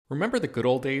Remember the good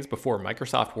old days before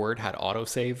Microsoft Word had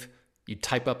autosave? You'd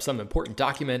type up some important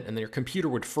document and then your computer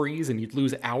would freeze and you'd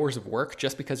lose hours of work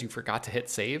just because you forgot to hit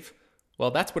save?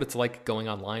 Well, that's what it's like going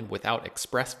online without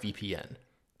ExpressVPN.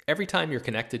 Every time you're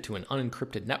connected to an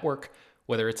unencrypted network,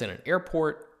 whether it's in an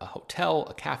airport, a hotel,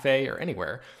 a cafe, or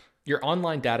anywhere, your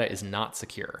online data is not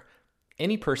secure.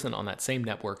 Any person on that same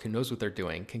network who knows what they're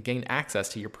doing can gain access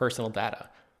to your personal data.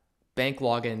 Bank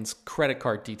logins, credit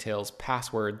card details,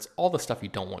 passwords, all the stuff you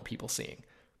don't want people seeing.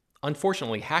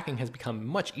 Unfortunately, hacking has become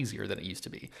much easier than it used to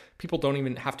be. People don't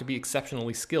even have to be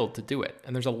exceptionally skilled to do it,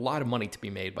 and there's a lot of money to be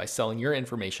made by selling your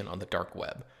information on the dark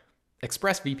web.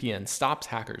 ExpressVPN stops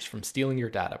hackers from stealing your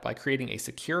data by creating a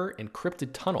secure, encrypted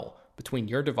tunnel between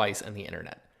your device and the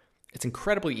internet. It's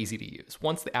incredibly easy to use.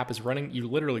 Once the app is running, you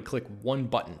literally click one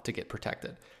button to get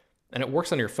protected. And it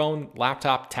works on your phone,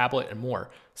 laptop, tablet, and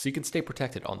more, so you can stay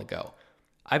protected on the go.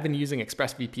 I've been using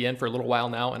ExpressVPN for a little while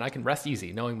now, and I can rest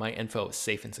easy knowing my info is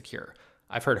safe and secure.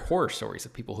 I've heard horror stories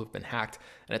of people who've been hacked,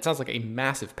 and it sounds like a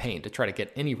massive pain to try to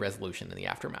get any resolution in the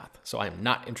aftermath, so I am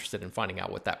not interested in finding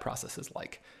out what that process is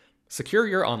like. Secure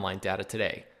your online data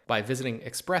today by visiting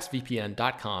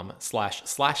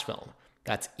expressvpn.com/film.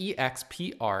 That's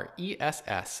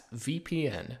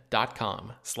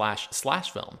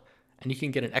expressvpn.com//film, and you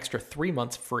can get an extra 3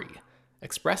 months free.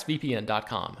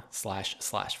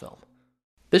 expressvpn.com//film.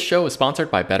 This show is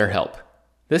sponsored by BetterHelp.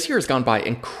 This year has gone by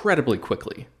incredibly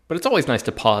quickly, but it's always nice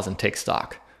to pause and take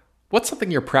stock. What's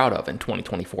something you're proud of in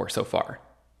 2024 so far?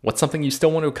 What's something you still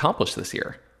want to accomplish this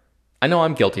year? I know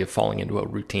I'm guilty of falling into a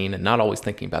routine and not always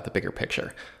thinking about the bigger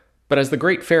picture. But as the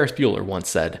great Ferris Bueller once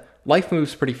said, life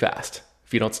moves pretty fast.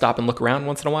 If you don't stop and look around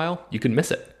once in a while, you can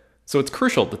miss it. So it's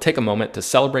crucial to take a moment to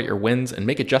celebrate your wins and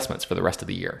make adjustments for the rest of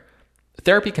the year.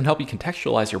 Therapy can help you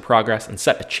contextualize your progress and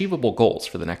set achievable goals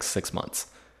for the next 6 months.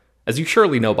 As you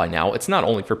surely know by now, it's not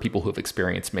only for people who have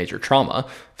experienced major trauma.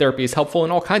 Therapy is helpful in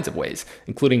all kinds of ways,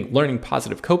 including learning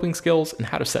positive coping skills and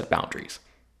how to set boundaries.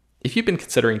 If you've been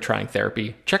considering trying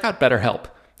therapy, check out BetterHelp.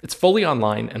 It's fully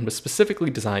online and was specifically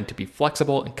designed to be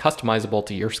flexible and customizable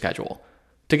to your schedule.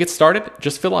 To get started,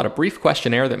 just fill out a brief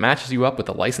questionnaire that matches you up with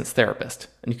a licensed therapist,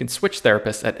 and you can switch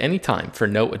therapists at any time for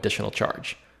no additional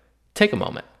charge. Take a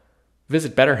moment.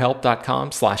 Visit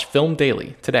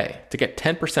betterhelp.com/filmdaily today to get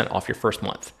 10% off your first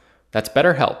month. That's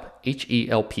BetterHelp,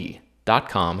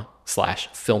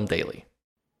 HELP.com/filmdaily.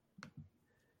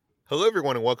 Hello,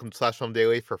 everyone, and welcome to Slash Film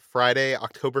Daily for Friday,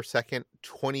 October 2nd,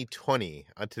 2020.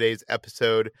 On today's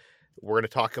episode, we're going to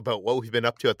talk about what we've been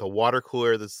up to at the water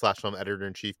cooler. This is Slash Film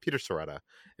Editor-in-Chief Peter Soretta.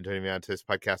 And joining me on today's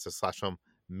podcast is Slash Film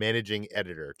Managing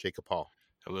Editor Jacob Paul.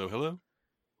 Hello, hello.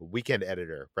 Weekend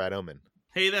Editor Brad Oman.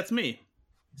 Hey, that's me.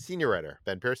 Senior Writer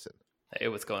Ben Pearson. Hey,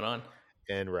 what's going on?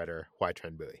 And Writer Wai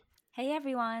Tran Bui. Hey,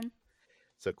 everyone.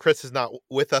 So Chris is not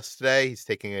with us today. He's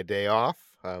taking a day off,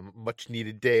 much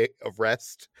needed day of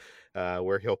rest,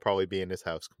 where he'll probably be in his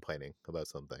house complaining about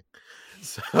something.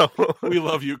 So we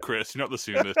love you, Chris. You're not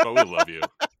listening to this, but we love you.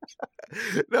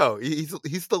 No,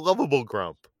 he's the lovable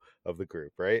grump of the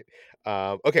group, right?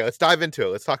 Okay, let's dive into it.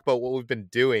 Let's talk about what we've been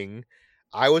doing.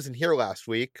 I wasn't here last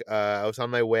week. I was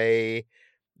on my way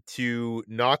to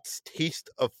Knott's Taste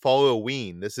of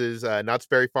Halloween. This is Knott's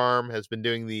Berry Farm has been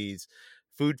doing these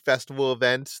food festival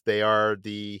events. They are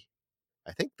I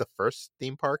think the first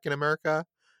theme park in America.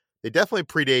 They definitely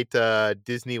predate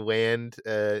Disneyland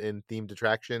in themed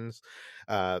attractions.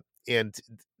 And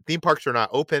theme parks are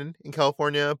not open in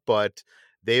California, but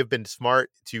they have been smart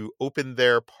to open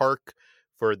their park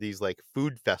for these like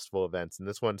food festival events. And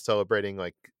this one's celebrating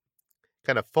like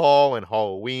kind of fall and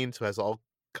Halloween, so it has all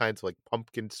kinds of like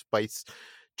pumpkin spice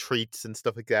treats and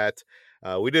stuff like that.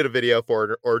 We did a video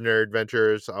for Ordinary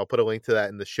Adventures. I'll put a link to that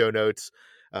in the show notes.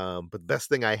 But the best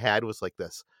thing I had was like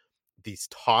these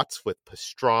tots with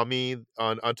pastrami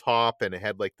on top, and it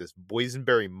had like this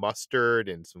boysenberry mustard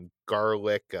and some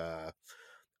garlic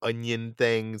onion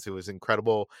things. It was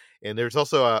incredible. And there's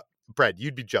also Brad,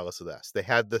 you'd be jealous of this. They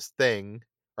had this thing,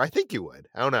 or I think you would,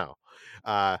 I don't know.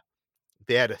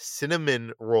 They had a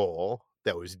cinnamon roll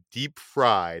that was deep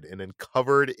fried and then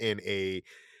covered in a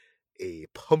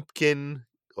pumpkin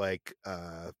like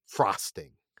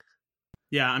frosting.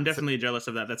 Yeah, I'm definitely jealous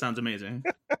of that. That sounds amazing.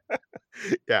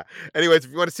 Yeah. Anyways,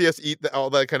 if you want to see us eat all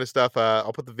that kind of stuff,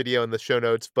 I'll put the video in the show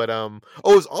notes. But it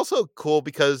was also cool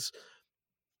because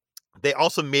they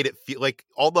also made it feel like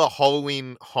all the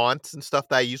Halloween haunts and stuff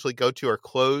that I usually go to are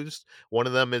closed. One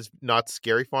of them is Knott's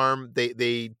Scary Farm.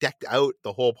 They decked out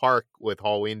the whole park with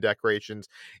Halloween decorations.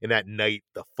 And at night,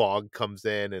 the fog comes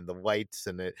in and the lights,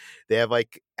 and they have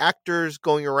like actors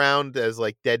going around as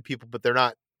like dead people, but they're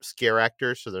not scare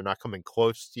actors, so they're not coming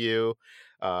close to you.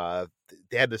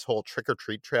 They had this whole trick or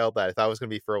treat trail that I thought was gonna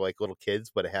be for like little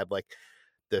kids, but it had like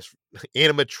this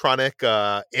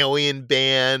animatronic alien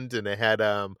band, and it had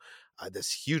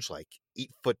this huge like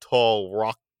 8 foot tall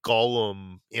rock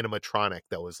golem animatronic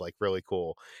that was like really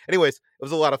cool. Anyways, it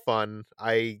was a lot of fun.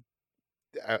 I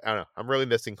don't know. I'm really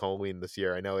missing Halloween this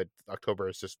year. I know October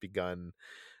has just begun,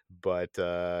 but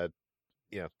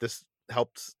this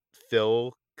helps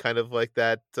fill kind of like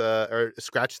that or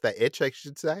scratch that itch, I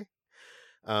should say.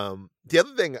 The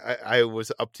other thing I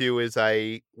was up to is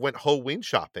I went Halloween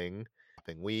shopping.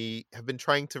 We have been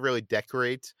trying to really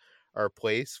decorate our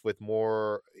place with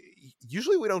more.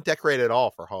 Usually, we don't decorate at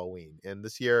all for Halloween, and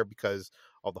this year, because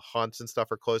all the haunts and stuff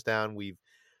are closed down, we've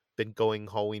been going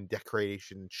Halloween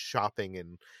decoration shopping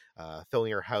and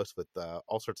filling our house with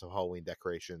all sorts of Halloween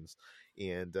decorations.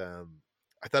 And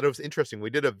I thought it was interesting. We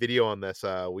did a video on this.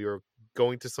 We were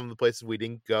going to some of the places we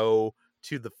didn't go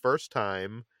to the first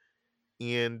time.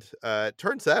 And it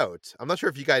turns out, I'm not sure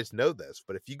if you guys know this,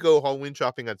 but if you go Halloween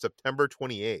shopping on September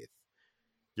 28th,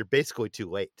 you're basically too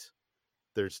late.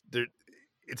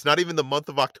 It's not even the month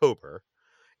of October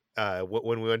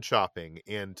when we went shopping,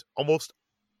 and almost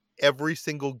every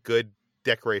single good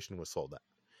decoration was sold out.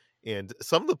 And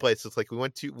some of the places, like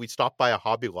we stopped by a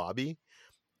Hobby Lobby,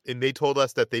 and they told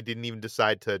us that they didn't even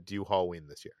decide to do Halloween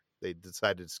this year. They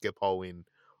decided to skip Halloween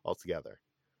altogether,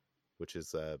 which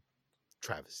is a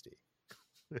travesty.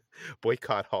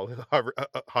 Boycott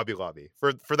Hobby Lobby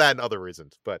for that and other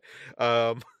reasons. But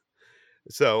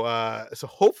so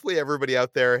hopefully everybody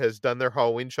out there has done their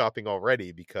Halloween shopping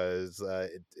already, because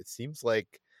it seems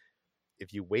like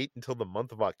if you wait until the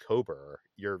month of October,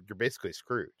 you're basically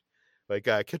screwed. Like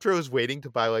Kitro is waiting to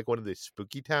buy like one of these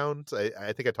spooky towns.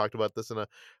 I think I talked about this in a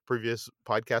previous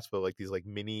podcast, but like these like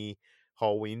mini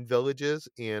Halloween villages,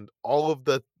 and all of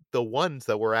the ones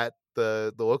that were at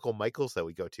the local Michaels that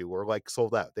we go to were like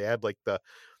sold out. They had like the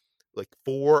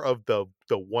 4 of the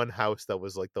one house that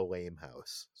was like the lame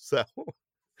house. So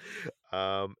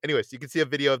anyways, you can see a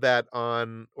video of that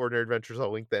on Ordinary Adventures.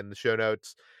 I'll link that in the show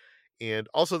notes. And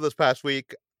also this past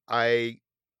week, I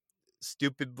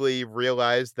stupidly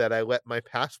realized that I let my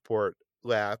passport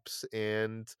lapse,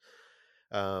 and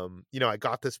I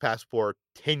got this passport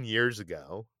 10 years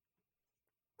ago.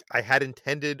 I had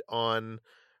intended on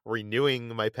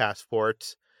renewing my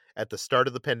passport at the start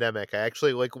of the pandemic. I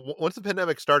actually once the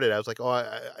pandemic started, I was like, oh,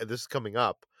 this is coming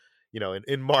up,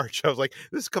 in March. I was like,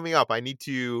 this is coming up. I need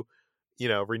to,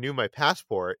 renew my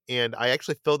passport. And I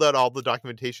actually filled out all the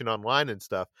documentation online and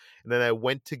stuff. And then I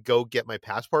went to go get my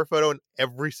passport photo, and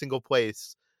every single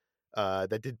place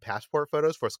that did passport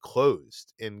photos was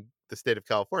closed in the state of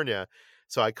California.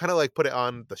 So I kind of like put it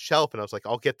on the shelf, and I was like,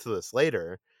 I'll get to this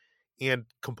later, and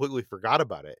completely forgot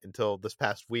about it until this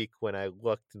past week when I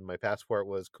looked and my passport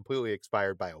was completely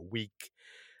expired by a week.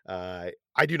 I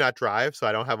do not drive, so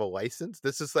I don't have a license.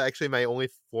 This is actually my only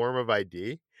form of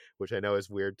ID, which I know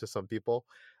is weird to some people.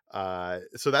 So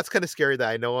that's kind of scary that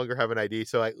I no longer have an ID.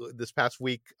 So this past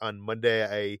week on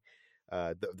Monday,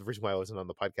 the reason why I wasn't on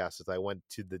the podcast is I went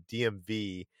to the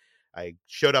DMV. I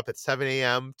showed up at 7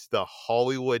 a.m. to the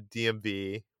Hollywood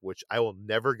DMV, which I will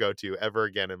never go to ever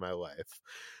again in my life.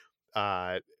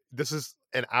 This is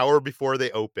an hour before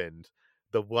they opened.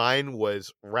 The line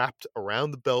was wrapped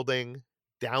around the building,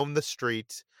 down the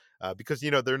street, because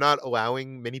they're not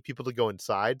allowing many people to go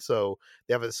inside, so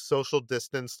they have a social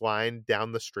distance line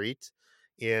down the street.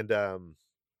 And I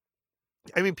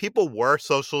mean, people were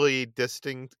socially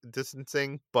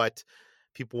distancing, but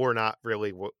people were not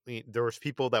really. There was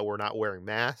people that were not wearing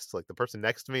masks. Like the person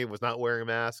next to me was not wearing a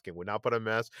mask and would not put on a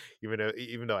mask,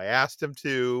 even though I asked him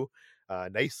to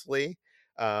nicely.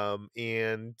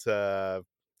 And I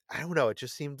don't know. It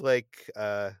just seemed like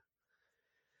all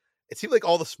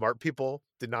the smart people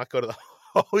did not go to the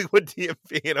Hollywood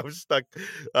DMV, and I was stuck.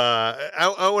 I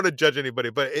don't want to judge anybody,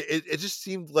 but it just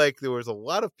seemed like there was a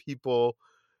lot of people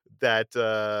that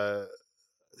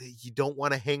you don't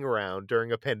want to hang around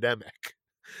during a pandemic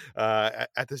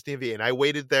at this DMV. And I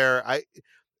waited there.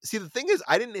 The thing is,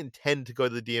 I didn't intend to go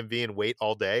to the DMV and wait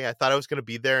all day. I thought I was going to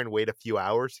be there and wait a few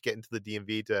hours to get into the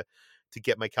DMV to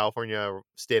get my California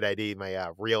state ID, my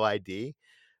real ID.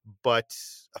 But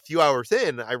a few hours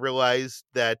in, I realized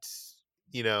that,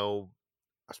 I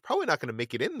was probably not going to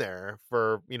make it in there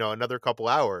for, another couple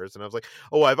hours. And I was like,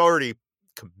 oh, I've already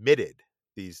committed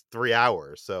these 3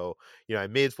 hours. So, I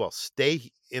may as well stay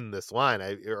in this line,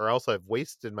 or else I've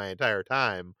wasted my entire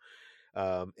time.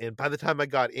 And by the time I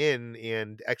got in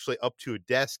and actually up to a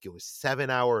desk, it was 7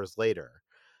 hours later.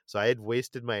 So I had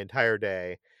wasted my entire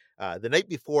day. The night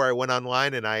before, I went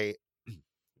online and I,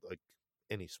 like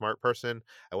any smart person,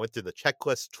 I went through the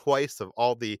checklist twice of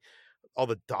all the all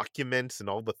the documents and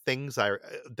all the things that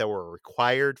were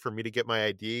required for me to get my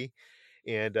ID,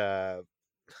 and I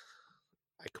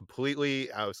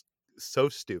was so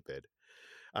stupid.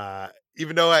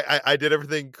 Even though I did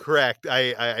everything correct,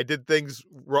 I did things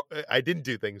wrong. I didn't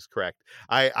do things correct.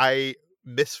 I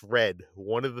misread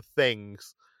one of the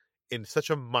things in such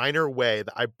a minor way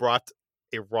that I brought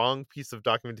a wrong piece of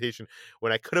documentation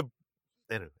when I could have.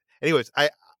 Anyways,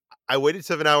 I waited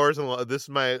 7 hours, and this is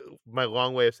my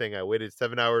long way of saying I waited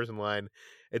 7 hours in line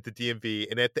at the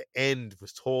DMV, and at the end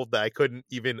was told that I couldn't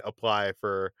even apply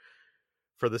for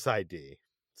this ID.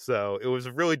 So it was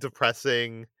a really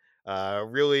depressing,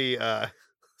 really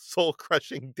soul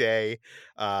crushing day.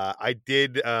 I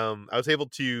was able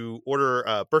to order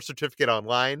a birth certificate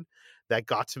online that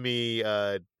got to me.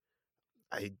 I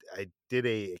did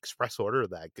a express order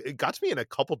that it got to me in a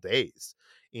couple days,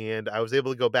 and I was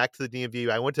able to go back to the DMV.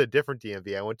 I went to a different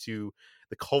DMV. I went to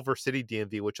the Culver City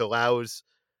DMV, which allows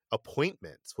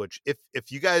appointments. Which if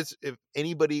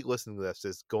anybody listening to this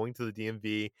is going to the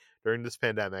DMV during this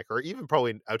pandemic, or even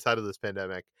probably outside of this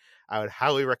pandemic, I would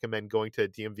highly recommend going to a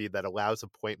DMV that allows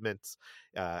appointments.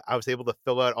 I was able to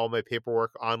fill out all my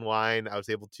paperwork online. I was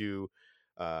able to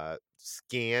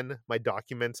scan my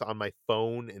documents on my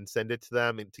phone and send it to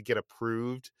them and to get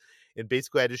approved. And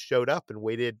basically I just showed up and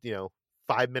waited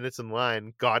 5 minutes in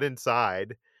line, got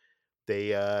inside,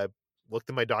 they looked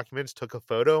at my documents, took a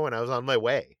photo, and I was on my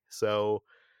way. So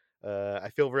I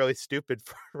feel really stupid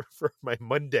for my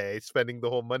Monday, spending the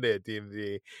whole Monday at DMV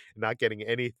and not getting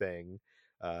anything.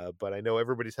 But I know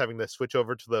everybody's having to switch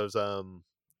over to those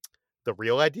the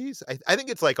real IDs. I think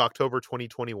it's like October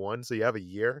 2021, so you have a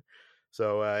year.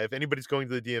 So if anybody's going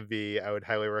to the DMV, I would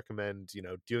highly recommend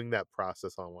doing that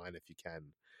process online if you can.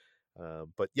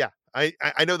 But yeah, I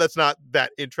know that's not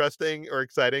that interesting or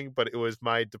exciting, but it was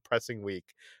my depressing week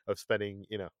of spending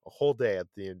a whole day at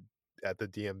the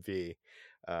DMV.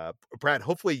 Brad,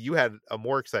 hopefully you had a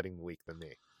more exciting week than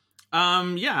me.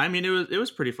 Yeah, I mean it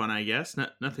was pretty fun, I guess.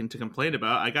 Nothing to complain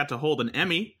about. I got to hold an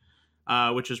Emmy,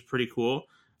 which was pretty cool.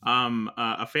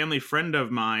 A family friend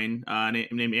of mine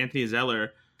named Anthony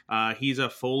Zeller. He's a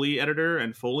Foley editor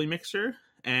and Foley mixer,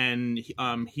 and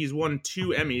he's won 2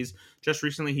 Emmys. Just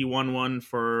recently, he won one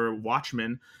for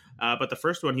Watchmen, but the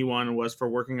first one he won was for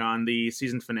working on the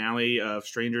season finale of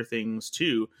Stranger Things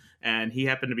 2, and he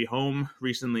happened to be home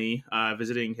recently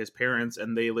visiting his parents,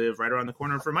 and they live right around the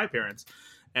corner from my parents.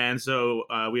 And so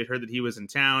we had heard that he was in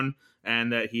town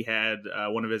and that he had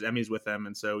one of his Emmys with him,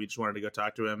 and so we just wanted to go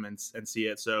talk to him and see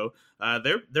it. So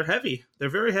they're heavy. They're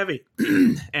very heavy.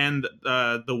 And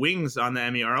the wings on the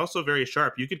Emmy are also very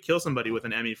sharp. You could kill somebody with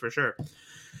an Emmy for sure.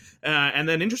 And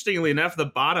then interestingly enough, the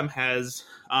bottom has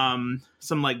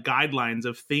some like guidelines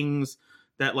of things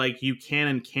that like you can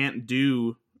and can't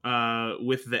do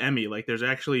with the Emmy. Like there's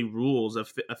actually rules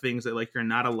of things that like you're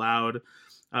not allowed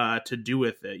to do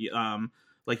with it.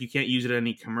 Like you can't use it in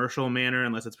any commercial manner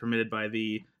unless it's permitted by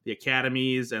the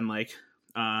academies, and like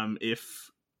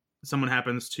if someone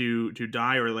happens to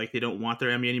die or like they don't want their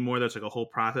Emmy anymore, there's like a whole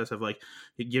process of like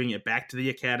giving it back to the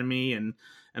academy and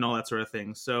all that sort of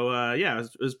thing. So yeah, it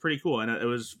was pretty cool, and it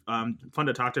was fun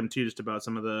to talk to him too, just about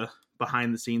some of the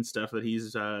behind the scenes stuff that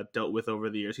he's dealt with over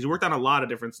the years. He's worked on a lot of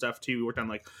different stuff too. He worked on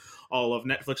like all of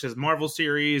Netflix's Marvel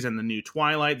series and the new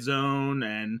Twilight Zone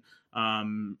and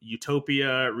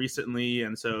Utopia recently,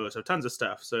 and so tons of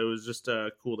stuff. So it was just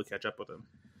cool to catch up with him.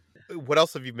 What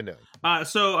else have you been doing?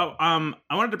 So I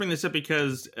wanted to bring this up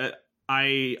because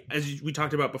as we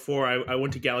talked about before, I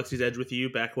went to Galaxy's Edge with you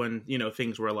back when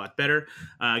things were a lot better.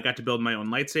 I got to build my own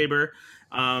lightsaber,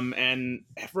 and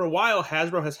for a while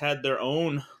Hasbro has had their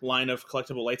own line of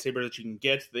collectible lightsabers that you can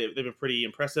get. They've been pretty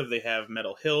impressive. They have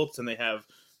metal hilts and they have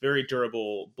very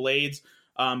durable blades,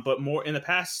 but more in the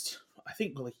past, I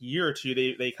think like year or two,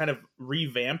 they kind of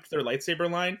revamped their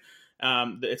lightsaber line.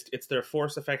 It's their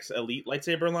Force Effects Elite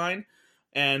lightsaber line,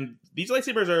 and these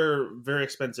lightsabers are very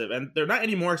expensive, and they're not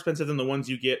any more expensive than the ones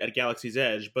you get at Galaxy's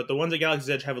Edge, but the ones at Galaxy's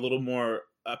Edge have a little more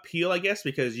appeal, I guess,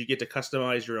 because you get to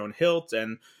customize your own hilt,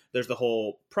 and there's the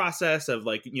whole process of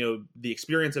like the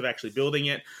experience of actually building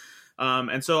it.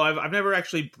 And so I've never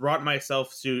actually brought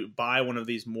myself to buy one of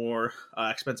these more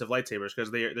expensive lightsabers because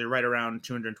they're right around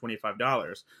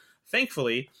 $225.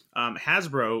 Thankfully,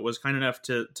 Hasbro was kind enough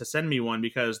to send me one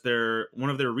because one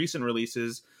of their recent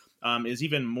releases is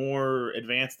even more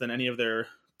advanced than any of their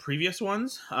previous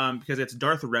ones, because it's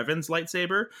Darth Revan's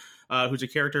lightsaber, who's a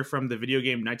character from the video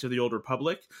game Knights of the Old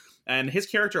Republic. And his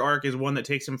character arc is one that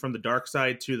takes him from the dark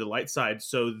side to the light side.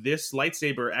 So this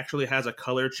lightsaber actually has a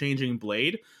color-changing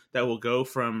blade that will go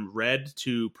from red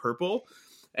to purple.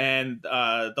 And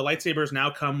the lightsabers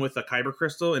now come with a kyber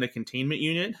crystal and a containment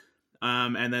unit.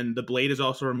 and then the blade is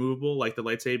also removable, like the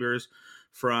lightsabers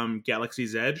from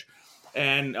Galaxy's Edge.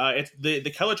 And it's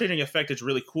the color changing effect is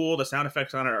really cool. The sound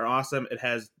effects on it are awesome. It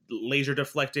has laser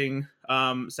deflecting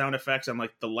sound effects, and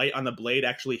like the light on the blade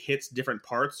actually hits different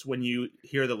parts when you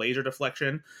hear the laser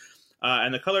deflection.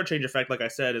 And the color change effect, like I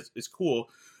said, is cool.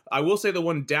 I will say the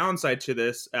one downside to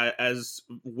this, as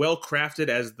well crafted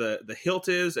as the hilt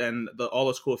is and all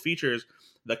those cool features,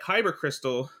 the kyber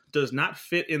crystal does not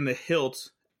fit in the hilt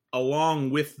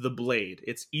along with the blade.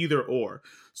 It's either or.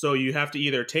 So you have to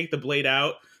either take the blade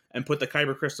out and put the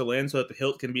kyber crystal in so that the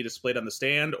hilt can be displayed on the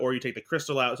stand, or you take the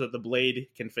crystal out so that the blade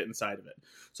can fit inside of it.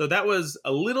 So that was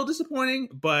a little disappointing,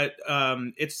 but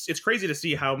it's crazy to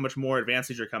see how much more advanced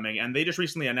these are coming. And they just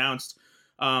recently announced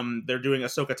they're doing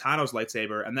Ahsoka Tano's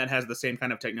lightsaber, and that has the same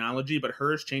kind of technology, but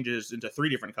hers changes into 3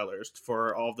 different colors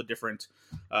for all the different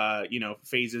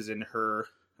phases in her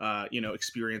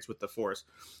experience with the Force.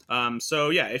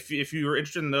 So yeah, if you were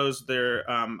interested in those,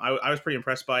 I was pretty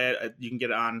impressed by it. You can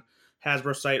get it on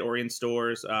Hasbro site or in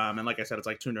stores, and like I said, it's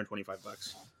like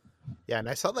 $225. Yeah, and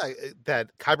I saw that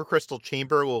kyber crystal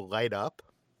chamber will light up.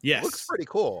 Yes, it looks pretty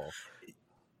cool.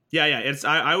 Yeah. It's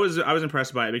I was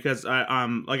impressed by it because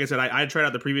like I said, I tried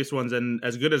out the previous ones, and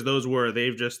as good as those were,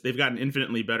 they've gotten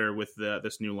infinitely better with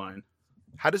this new line.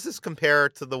 How does this compare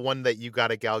to the one that you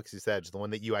got at Galaxy's Edge, the one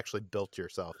that you actually built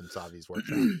yourself in Savi's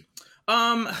workshop?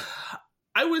 I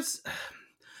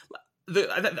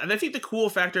think the cool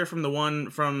factor from the one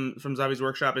from Zavi's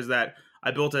workshop is that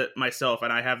I built it myself,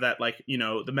 and I have that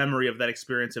the memory of that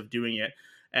experience of doing it,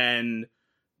 and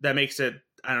that makes it,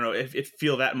 I don't know, it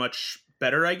feel that much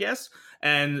better, I guess.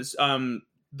 And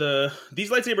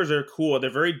these lightsabers are cool. They're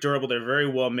very durable. They're very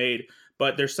well made.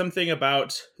 But there's something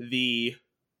about the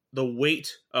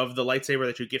weight of the lightsaber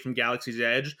that you get from Galaxy's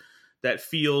Edge that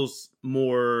feels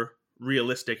more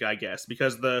realistic, I guess,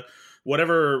 because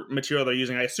whatever material they're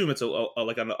using, I assume it's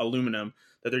like an aluminum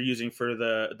that they're using for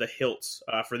the hilts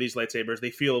for these lightsabers.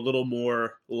 They feel a little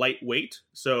more lightweight,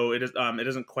 so it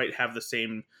doesn't quite have the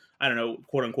same, I don't know,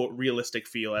 quote unquote realistic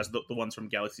feel as the ones from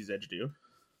Galaxy's Edge do.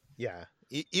 Yeah,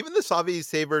 even the Savi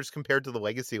sabers compared to the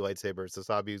Legacy lightsabers, the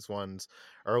Savi's ones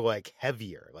are like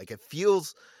heavier. Like it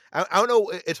feels, I don't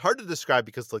know, it's hard to describe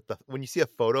because like when you see a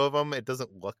photo of them, it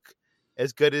doesn't look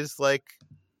as good as like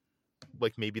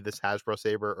maybe this Hasbro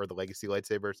saber or the Legacy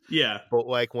lightsabers. Yeah. But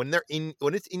like when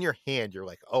it's in your hand, you're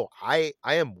like, oh, I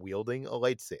am wielding a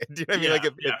lightsaber. Do you know what I mean? Like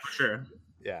for sure.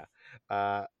 Yeah.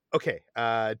 Okay.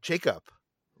 Jacob,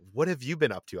 what have you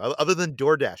been up to other than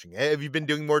door dashing? Have you been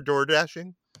doing more door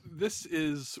dashing? This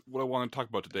is what I want to talk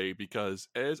about today because,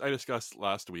 as I discussed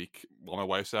last week, while my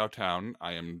wife's out of town,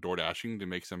 I am door dashing to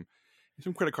make some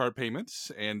credit card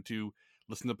payments and to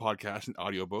listen to podcasts and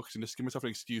audiobooks and just give myself an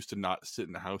excuse to not sit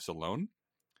in the house alone.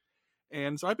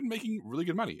 And so I've been making really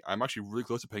good money. I'm actually really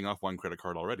close to paying off one credit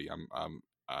card already. I'm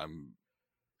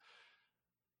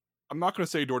not going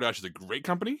to say DoorDash is a great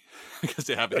company because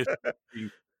they have a history of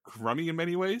being crummy in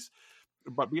many ways,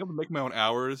 but being able to make my own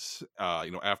hours,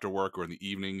 after work or in the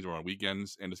evenings or on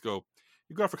weekends, and just go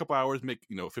out for a couple hours, make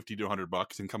 $50 to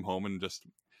 $100, and come home and just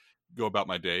go about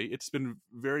my day. It's been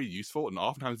very useful and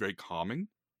oftentimes very calming.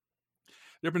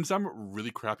 There have been some really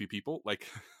crappy people, like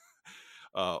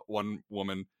one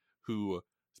woman who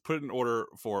put an order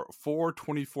for 4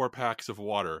 24-packs of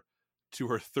water to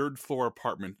her 3rd floor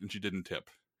apartment, and she didn't tip.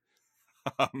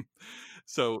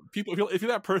 So people, if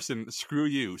you're that person, screw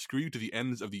you to the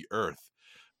ends of the earth.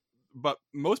 But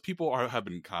most people have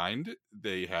been kind.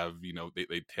 They have,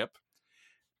 they tip.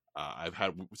 I've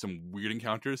had some weird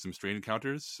encounters, some strange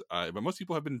encounters, but most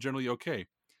people have been generally okay.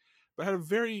 But I had a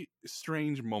very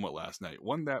strange moment last night,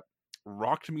 one that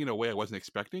rocked me in a way I wasn't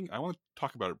expecting. I want to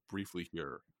talk about it briefly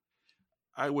here.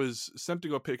 I was sent to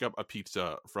go pick up a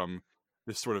pizza from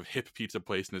this sort of hip pizza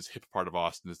place in this hip part of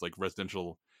Austin, this like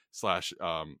residential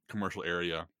 / commercial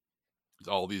area.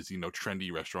 There's all these,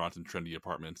 trendy restaurants and trendy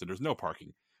apartments, and there's no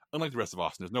parking. Unlike the rest of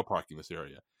Austin, there's no parking in this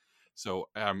area. So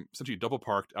I'm essentially double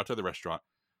parked outside the restaurant,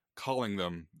 calling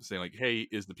them, saying like, hey,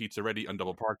 is the pizza ready? I'm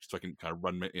double parked so I can kind of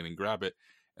run in and grab it.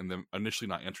 And them initially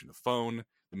not answering the phone,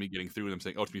 then me getting through and them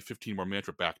saying, oh, it's going to be 15 more minutes,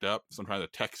 we're backed up. So I'm trying to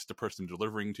text the person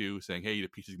delivering to, saying, hey, the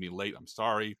pizza's going to be late, I'm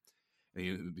sorry.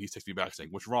 And he's texting me back saying,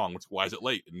 what's wrong? Why is it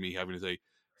late? And me having to say,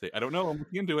 I don't know, I'm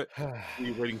looking into it.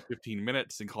 We're waiting 15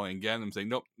 minutes and calling again. I'm saying,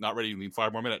 nope, not ready, we need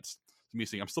 5 more minutes. So me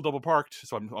saying, I'm still double parked.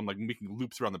 So I'm like making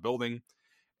loops around the building,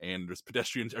 and there's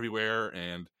pedestrians everywhere.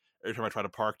 And every time I try to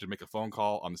park to make a phone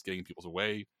call, I'm just getting in people's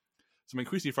way. So I'm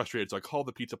increasingly frustrated. So I call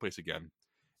the pizza place again.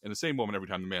 And the same moment every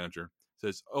time the manager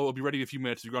says, oh, it'll be ready in a few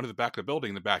minutes. If you go to the back of the building,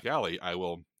 in the back alley, I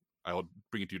will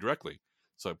bring it to you directly.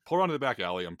 So I pull around to the back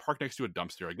alley. I'm parked next to a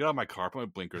dumpster. I get out of my car, put my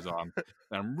blinkers on, and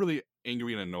I'm really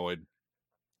angry and annoyed.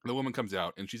 And the woman comes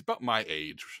out, and she's about my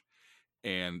age,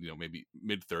 and maybe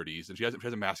mid-30s, and she has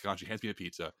a mask on. She hands me a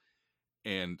pizza,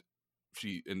 and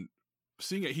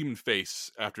seeing a human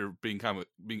face after I'm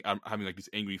having like these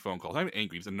angry phone calls. I'm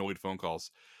angry, these annoyed phone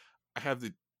calls.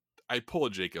 I pull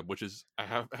a Jacob, which is I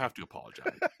have to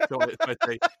apologize. So I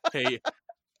say, hey,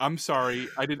 I'm sorry.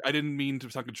 I didn't mean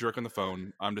to sound like a jerk on the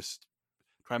phone. I'm just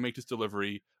trying to make this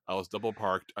delivery. I was double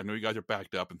parked. I know you guys are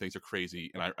backed up and things are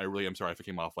crazy, and I really am sorry if I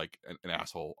came off like an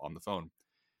asshole on the phone.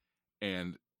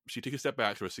 And she takes a step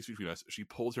back, so 6 feet between us. She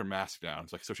pulls her mask down,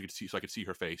 so I could see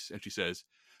her face, and she says,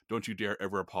 "Don't you dare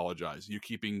ever apologize. You're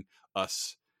keeping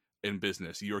us in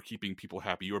business. You're keeping people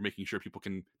happy. You're making sure people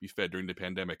can be fed during the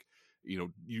pandemic.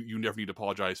 You never need to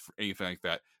apologize for anything like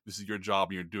that. This is your job,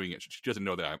 and you're doing it." She doesn't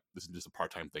know that this is just a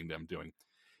part-time thing that I'm doing.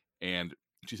 And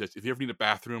she says, "If you ever need a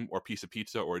bathroom or a piece of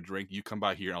pizza or a drink, you come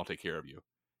by here and I'll take care of you."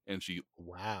 And she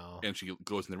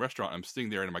goes in the restaurant. I'm sitting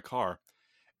there in my car.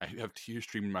 I have tears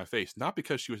streaming my face, not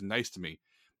because she was nice to me,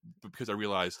 but because I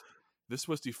realized this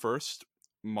was the first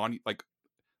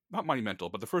not monumental,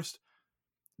 but the first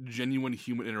genuine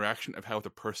human interaction I've had with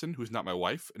a person who's not my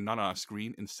wife and not on a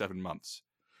screen in 7 months.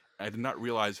 I did not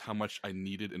realize how much I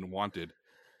needed and wanted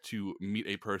to meet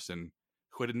a person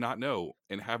who I did not know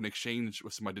and have an exchange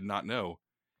with someone I did not know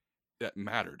that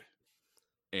mattered.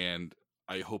 And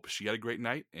I hope she had a great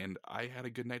night, and I had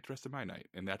a good night the rest of my night.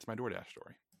 And that's my DoorDash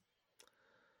story.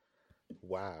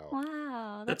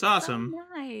 Wow, that's awesome.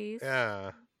 So nice.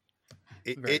 Yeah.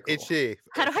 Very cool. Itchy.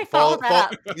 How do I follow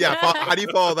that up? Yeah, how do you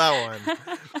follow that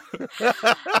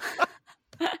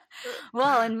one?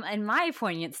 Well, in my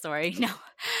poignant story, no.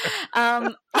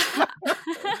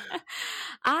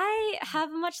 I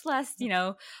have a much less,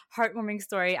 heartwarming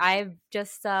story. I've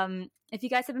just, if you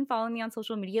guys have been following me on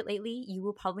social media lately, you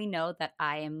will probably know that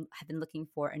have been looking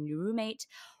for a new roommate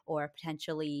or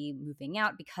potentially moving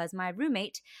out, because my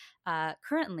roommate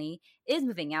currently is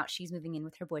moving out. She's moving in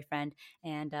with her boyfriend,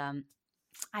 and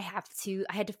I had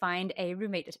to find a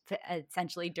roommate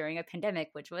essentially during a pandemic,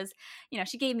 which was,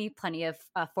 she gave me plenty of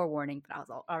forewarning, but I was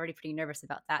already pretty nervous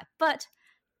about that. But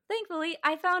thankfully,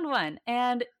 I found one,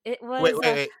 and it was.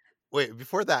 Wait!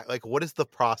 Before that, what is the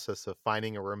process of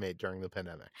finding a roommate during the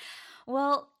pandemic?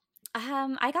 Well,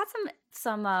 I got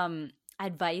some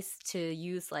advice to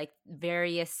use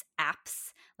various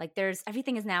apps.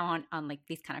 Everything is now on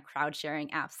these kind of crowd sharing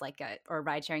apps, or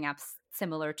ride sharing apps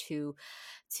similar to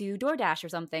DoorDash or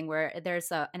something, where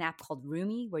there's an app called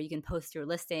Roomy where you can post your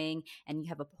listing and you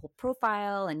have a whole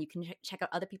profile and you can check out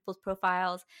other people's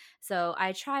profiles. So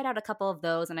I tried out a couple of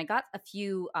those and I got a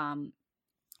few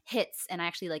hits, and I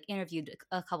actually interviewed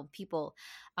a couple people,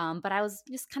 but I was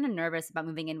just kind of nervous about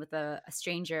moving in with a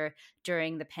stranger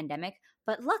during the pandemic.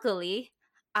 But luckily,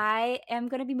 I am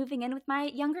going to be moving in with my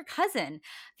younger cousin,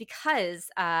 because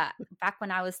back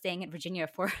when I was staying in Virginia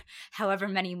for however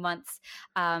many months,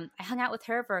 I hung out with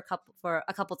her for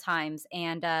a couple times,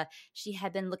 and she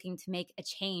had been looking to make a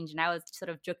change, and I would sort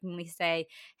of jokingly say,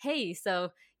 "Hey,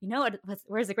 so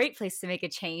where's a great place to make a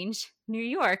change? New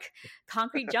York,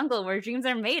 concrete jungle where dreams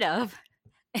are made of."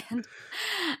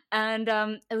 And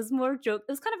it was more joke.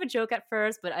 It was kind of a joke at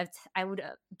first, but I would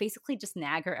basically just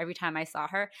nag her every time I saw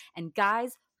her. And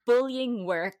guys, bullying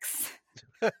works.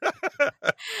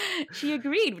 She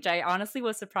agreed, which I honestly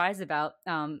was surprised about,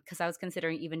 because I was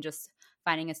considering even just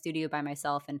finding a studio by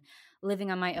myself and living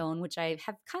on my own, which I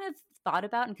have kind of thought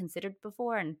about and considered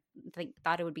before, and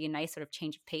thought it would be a nice sort of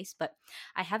change of pace. But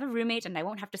I have a roommate and I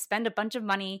won't have to spend a bunch of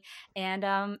money, and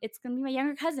it's going to be my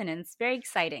younger cousin, and it's very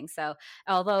exciting. So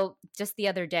although just the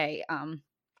other day,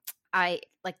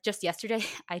 just yesterday,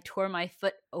 I tore my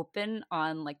foot open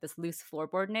on this loose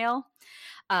floorboard nail.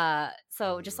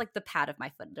 So just the pad of my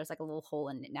foot, there's a little hole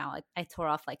in it now. I tore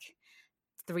off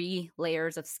 3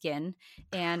 layers of skin,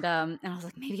 and I was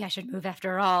like, maybe I should move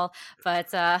after all.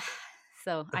 But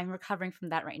so I'm recovering from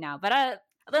that right now. But other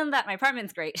than that, my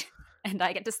apartment's great, and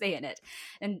I get to stay in it.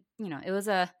 And it was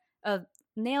a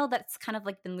nail that's kind of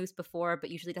been loose before,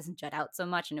 but usually doesn't jut out so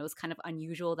much, and it was kind of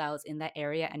unusual that I was in that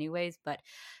area anyways. But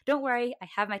don't worry, I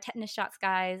have my tetanus shots,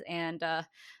 guys, and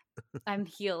I'm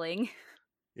healing.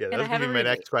 Yeah, that was gonna be my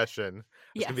next question.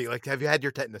 It's gonna be have you had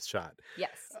your tetanus shot?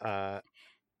 Yes.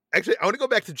 Actually, I want to go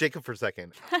back to Jacob for a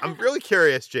second. I'm really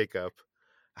curious, Jacob.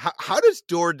 How does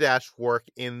DoorDash work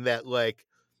in that,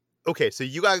 okay, so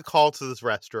you got a call to this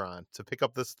restaurant to pick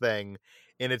up this thing,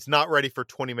 and it's not ready for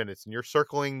 20 minutes, and you're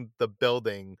circling the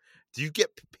building. Do you get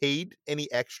paid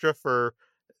any extra for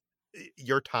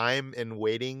your time in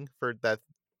waiting for that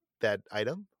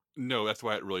item? No, that's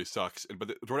why it really sucks.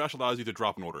 But DoorDash allows you to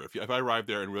drop an order. If I arrived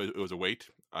there and realized it was a wait,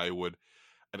 I would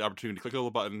have the opportunity to click a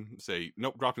little button, say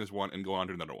nope, dropping this one, and go on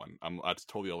to another one. That's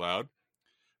totally allowed.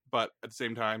 But at the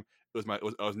same time, I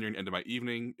was nearing the end of my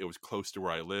evening. It was close to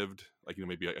where I lived, like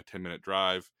maybe like a 10-minute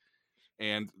drive,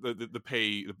 and the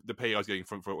pay I was getting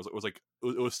from it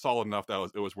was solid enough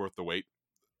that it was worth the wait.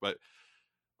 But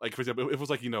like for example, if it was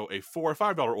like a $4 or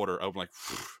 $5 order, I'm like,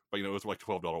 but it was like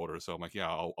 $12 order, so I'm like, yeah,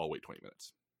 I'll wait 20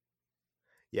 minutes.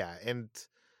 Yeah,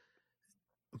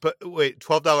 but wait,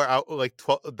 $12 out, like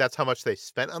 12. That's how much they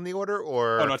spent on the order,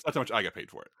 or Oh no, that's how much I got paid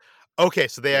for it. Okay,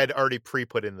 so they had already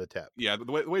pre-put in the tip. Yeah, the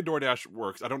way DoorDash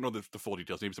works, I don't know the full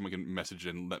details. Maybe someone can message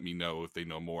and let me know if they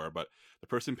know more. But the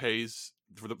person pays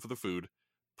for the food,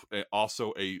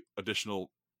 also a additional,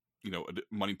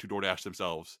 money to DoorDash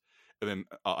themselves, and then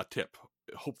a tip.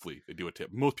 Hopefully, they do a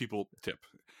tip. Most people tip,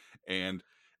 and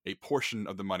a portion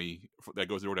of the money that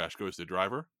goes to DoorDash goes to the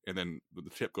driver, and then the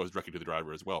tip goes directly to the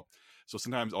driver as well. So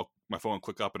sometimes my phone will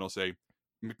click up and I'll say,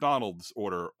 McDonald's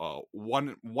order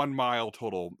 1 mile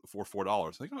total for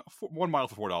 $4. Like 1 mile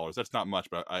for $4. That's not much,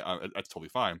 but I that's totally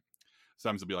fine.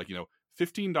 Sometimes it'll be like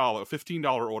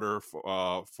 $15 order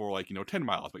for like 10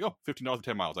 miles. Like $15 for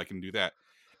 10 miles, I can do that.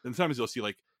 And sometimes you'll see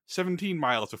like 17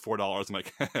 miles for $4. I'm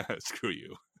like, screw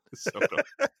you. So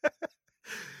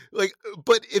like,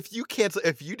 but if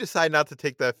you decide not to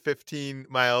take that 15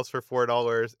 miles for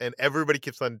 $4 and everybody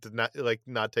keeps on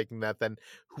not taking that, then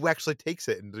who actually takes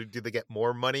it? And do they get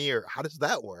more money, or how does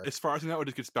that work? As far as I know, it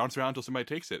just gets bounced around until somebody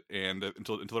takes it, and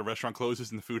until the restaurant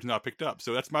closes and the food's not picked up.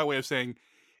 So that's my way of saying,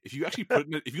 if you actually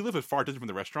if you live a far distance from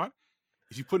the restaurant,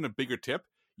 if you put in a bigger tip,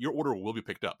 your order will be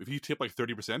picked up. If you tip like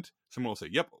 30%, someone will say,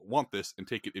 "Yep, want this," and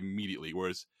take it immediately.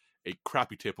 Whereas a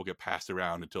crappy tip will get passed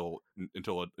around until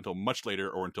much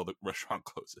later, or until the restaurant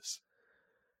closes.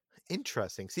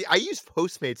 Interesting. See, I use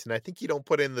Postmates, and I think you don't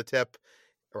put in the tip,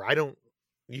 or I don't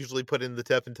usually put in the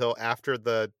tip until after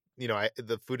the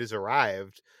food has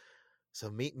arrived.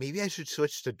 So maybe I should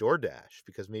switch to DoorDash,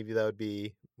 because maybe that would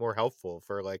be more helpful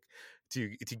for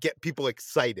to get people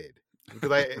excited,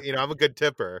 because I'm a good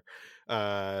tipper.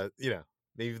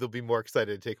 Maybe they'll be more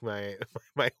excited to take my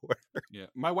order. Yeah,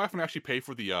 my wife and I actually pay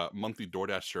for the monthly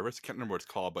DoorDash service. I can't remember what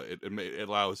it's called, but it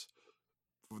allows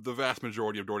the vast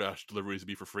majority of DoorDash deliveries to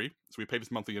be for free. So we pay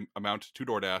this monthly amount to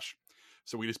DoorDash.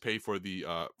 So we just pay for the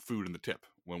food and the tip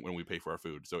when we pay for our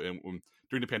food. So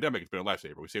during the pandemic, it's been a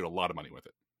lifesaver. We saved a lot of money with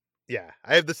it. Yeah,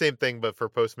 I have the same thing, but for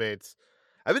Postmates,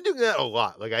 I've been doing that a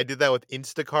lot. Like I did that with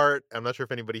Instacart. I'm not sure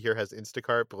if anybody here has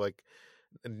Instacart, but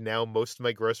now most of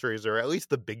my groceries, or at least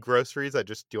the big groceries, I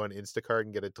just do on Instacart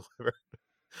and get it delivered,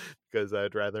 because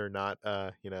I'd rather not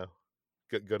go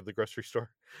to the grocery store.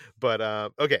 But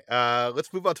okay,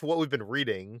 let's move on to what we've been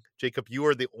reading. Jacob, you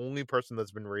are the only person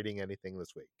that's been reading anything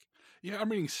this week. Yeah, I'm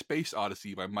reading Space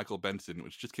Odyssey by Michael Benson,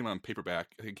 which just came out in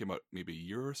paperback. I think it came out maybe a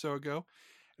year or so ago.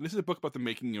 And this is a book about the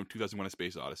making of 2001: A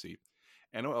Space Odyssey.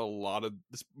 I know a lot of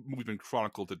this movie's been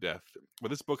chronicled to death, but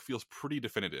this book feels pretty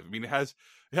definitive. I mean, it has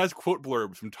quote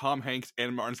blurbs from Tom Hanks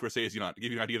and Martin Scorsese to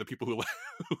give you an idea of the people who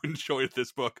enjoyed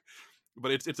this book.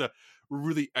 But it's a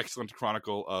really excellent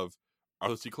chronicle of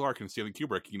Arthur C. Clarke and Stanley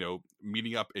Kubrick,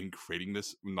 meeting up and creating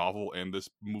this novel and this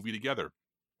movie together.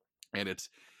 And it's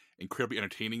incredibly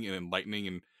entertaining and enlightening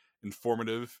and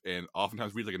informative, and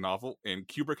oftentimes reads like a novel. And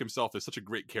Kubrick himself is such a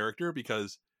great character,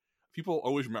 because people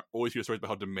always hear stories about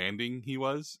how demanding he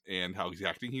was and how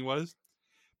exacting he was.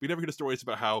 But you never hear the stories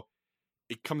about how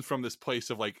it comes from this place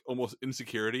of almost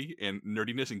insecurity and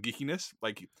nerdiness and geekiness.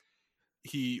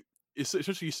 He is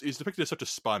depicted as such a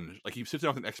sponge. He sits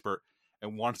down with an expert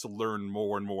and wants to learn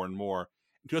more and more and more.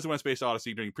 In 2001: A Space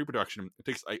Odyssey, during pre-production, it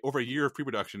takes over a year of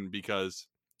pre-production, because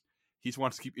he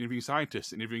wants to keep interviewing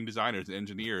scientists, interviewing designers and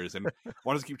engineers, and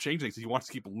wants to keep changing things. He wants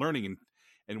to keep learning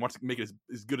and wants to make it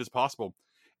as good as possible.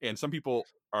 And some people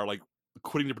are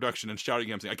quitting the production and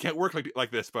shouting at him, saying, "I can't work like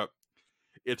this." But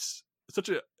it's such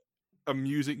a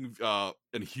amusing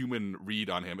and human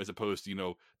read on him, as opposed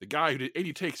to the guy who did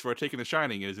 80 takes for Taking The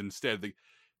Shining is instead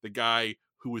the guy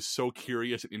who was so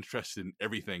curious and interested in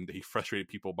everything that he frustrated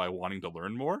people by wanting to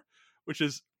learn more, which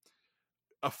is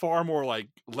a far more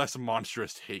less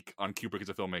monstrous take on Kubrick as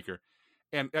a filmmaker.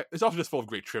 And it's also just full of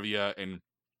great trivia and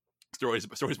stories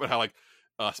about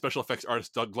how special effects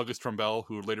artist Douglas Trumbull,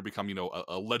 who would later become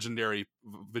a legendary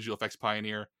visual effects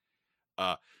pioneer,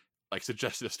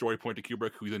 suggested a story point to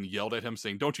Kubrick, who then yelled at him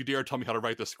saying, "Don't you dare tell me how to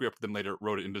write the script," then later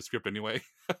wrote it into the script anyway.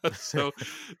 So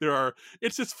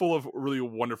it's just full of really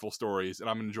wonderful stories, and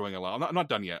I'm enjoying it a lot. I'm not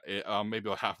done yet, maybe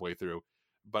about halfway through,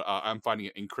 but I'm finding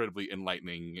it incredibly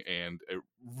enlightening and a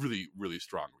really, really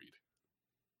strong read.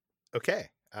 Okay.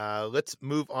 Let's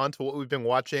move on to what we've been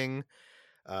watching.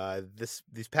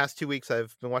 These past 2 weeks,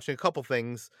 I've been watching a couple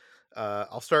things.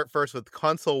 I'll start first with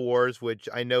Console Wars, which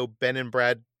I know Ben and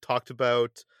Brad talked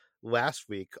about last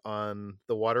week on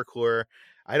the water cooler.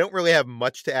 I don't really have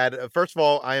much to add. First of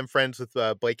all, I am friends with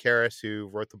Blake Harris, who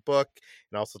wrote the book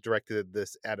and also directed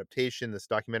this adaptation, this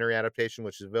documentary adaptation,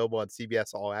 which is available on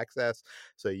CBS All Access.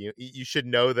 So you should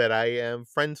know that I am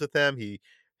friends with him. He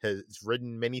has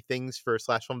written many things for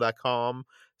slashfilm.com.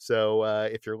 So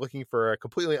if you're looking for a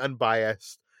completely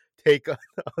unbiased take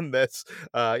on this,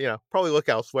 probably look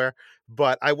elsewhere.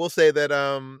 But I will say that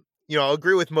I'll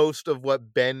agree with most of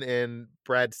what Ben and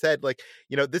Brad said. Like,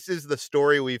 this is the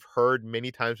story we've heard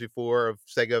many times before of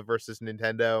Sega versus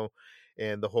Nintendo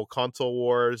and the whole console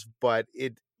wars. But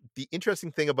the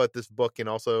interesting thing about this book and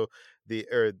also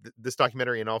this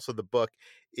documentary and also the book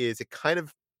is it kind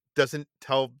of doesn't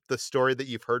tell the story that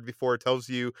you've heard before. It tells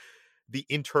you the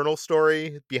internal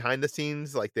story behind the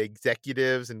scenes, like the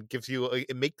executives, and gives you,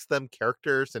 it makes them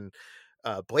characters. And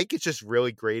Blake is just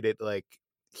really great at, like,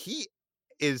 he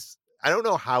is, I don't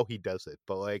know how he does it,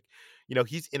 but like,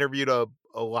 he's interviewed a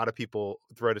lot of people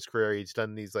throughout his career. He's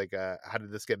done these like how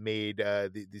did this get made,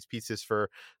 these pieces for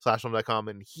slashfilm.com,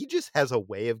 and he just has a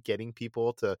way of getting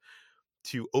people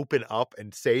to open up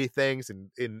and say things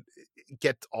and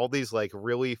get all these like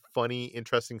really funny,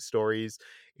 interesting stories.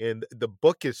 And the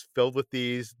book is filled with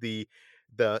these. The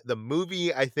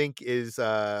movie, I think, is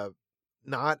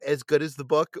not as good as the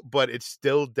book, but it's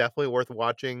still definitely worth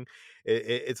watching.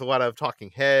 It's a lot of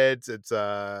talking heads. It's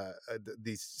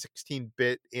these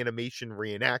 16-bit animation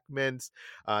reenactments.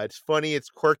 It's funny. It's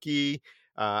quirky.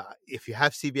 If you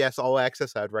have CBS All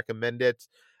Access, I'd recommend it.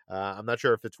 I'm not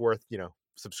sure if it's worth,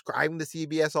 subscribing to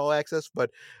CBS All Access,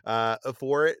 but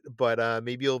for it, but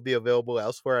maybe it'll be available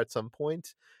elsewhere at some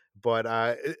point. But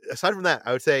aside from that,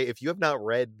 I would say if you have not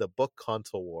read the book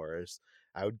Console Wars,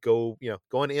 I would go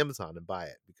on Amazon and buy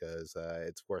it because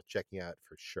it's worth checking out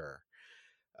for sure.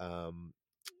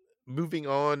 Moving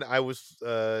on,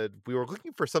 we were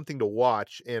looking for something to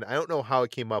watch, and I don't know how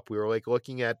it came up. We were like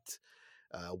looking at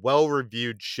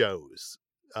well-reviewed shows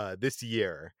this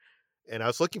year, and I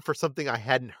was looking for something I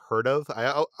hadn't heard of.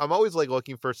 I'm always like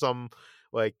looking for some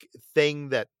like thing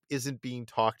that isn't being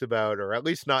talked about, or at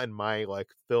least not in my like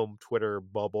film Twitter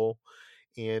bubble.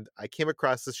 And I came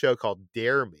across this show called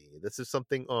Dare Me. This is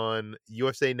something on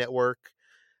USA Network.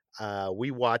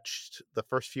 We watched the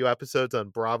first few episodes on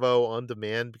Bravo on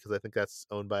demand because I think that's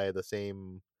owned by the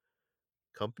same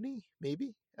company,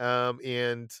 maybe.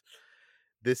 And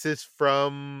this is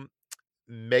from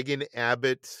Megan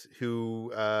Abbott,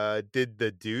 who did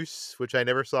The Deuce, which I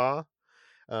never saw.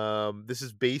 This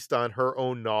is based on her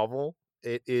own novel.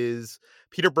 It is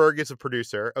Peter Berg is a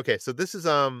producer. Okay, so this is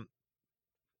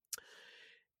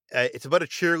it's about a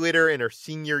cheerleader in her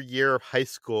senior year of high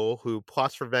school who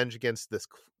plots revenge against this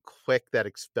clique that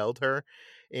expelled her,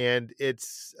 and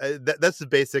it's that's the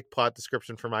basic plot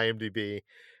description from IMDb.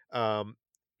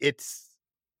 It's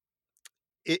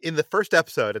in the first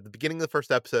episode, at the beginning of the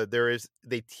first episode,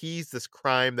 they tease this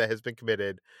crime that has been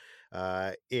committed,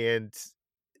 and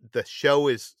the show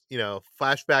is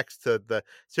flashbacks to the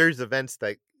series of events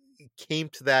that came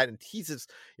to that, and teases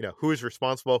who is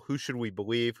responsible, who should we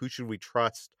believe, who should we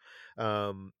trust.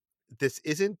 This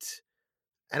isn't.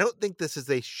 I don't think this is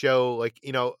a show like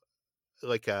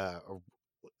a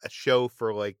show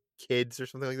for like kids or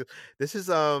something like this. This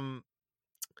is I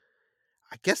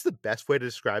guess the best way to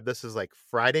describe this is like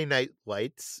Friday Night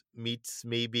Lights meets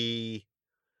maybe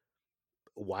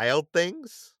Wild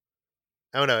Things.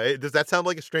 I don't know. Does that sound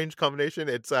like a strange combination?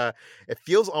 It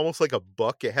feels almost like a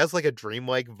book. It has like a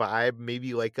dreamlike vibe,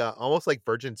 maybe like almost like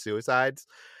Virgin Suicides.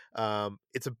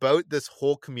 It's about this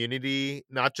whole community,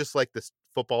 not just like this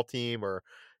football team or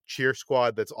cheer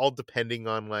squad that's all depending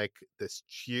on like this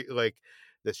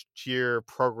cheer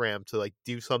program to like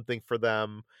do something for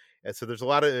them. And so there's a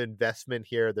lot of investment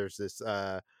here. There's this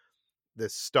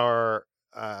star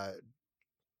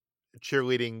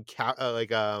cheerleading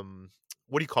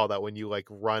what do you call that when you like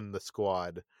run the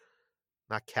squad?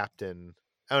 Not captain.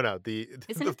 I don't know.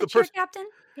 Isn't it the cheer person. captain?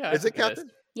 Yeah, Is it captain?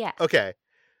 Yeah. Okay.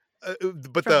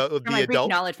 But From the my brief adult,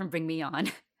 knowledge from Bring Me On,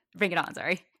 Bring It On.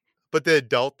 Sorry. but the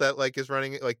adult that like is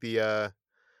running it, like I'm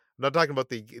not talking about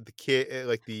the kid,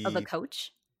 like the Oh, the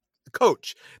coach.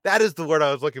 coach. That is the word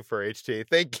I was looking for. HT.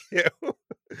 Thank you.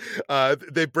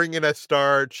 They bring in a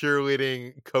star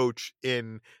cheerleading coach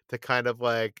in to kind of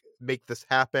like make this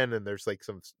happen, and there's like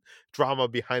some drama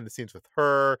behind the scenes with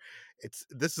her. It's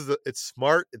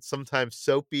smart. It's sometimes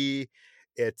soapy.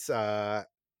 It's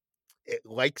it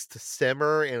likes to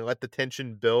simmer and let the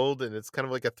tension build, and it's kind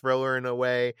of like a thriller in a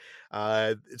way.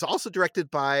 It's also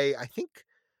directed by,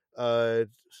 uh,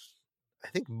 I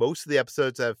think most of the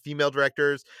episodes have female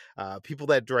directors, people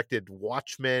that directed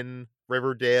Watchmen,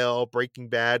 Riverdale, Breaking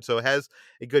Bad. So it has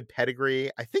a good pedigree.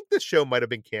 I think this show might have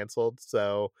been canceled,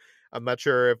 so I'm not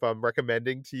sure if I'm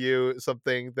recommending to you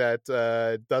something that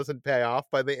doesn't pay off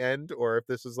by the end, or if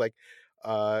this is like,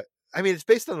 I mean, it's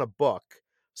based on a book.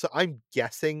 So I'm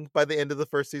guessing by the end of the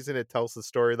first season, it tells the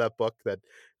story of that book that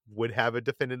would have a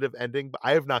definitive ending, but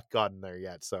I have not gotten there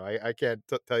yet, so I can't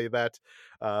tell you that.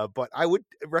 But I would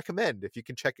recommend, if you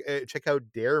can check out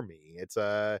Dare Me. It's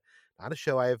not a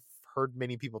show I've heard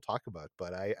many people talk about,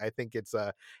 but I think it's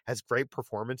has great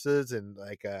performances, and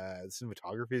like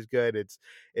cinematography is good. It's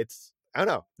I don't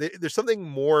know. There's something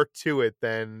more to it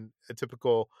than a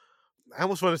typical. I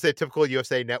almost want to say a typical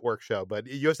USA Network show, but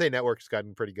USA Network's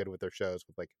gotten pretty good with their shows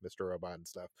with like Mr. Robot and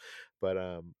stuff. But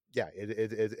yeah,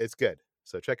 it's good.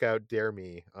 So check out Dare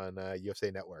Me on USA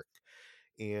Network.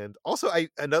 And also,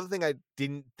 another thing I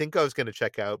didn't think I was going to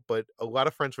check out, but a lot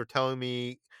of friends were telling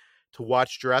me to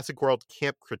watch Jurassic World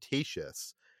Camp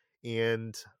Cretaceous,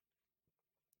 and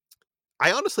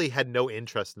I honestly had no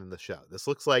interest in the show. This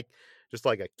looks like just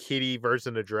like a kiddie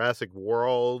version of Jurassic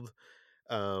World.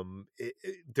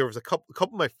 There was a couple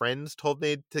of my friends told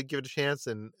me to give it a chance,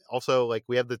 and also like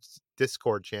we have this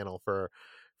Discord channel for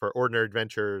Ordinary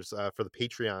Adventures for the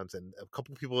Patreons, and a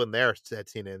couple people in there had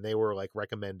seen it and they were like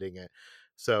recommending it.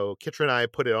 So Kitra and I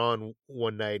put it on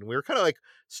one night, and we were kind of like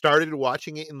started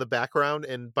watching it in the background,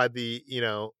 and by the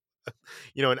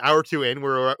an hour or two in, we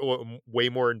were way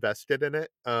more invested in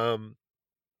it.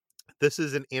 This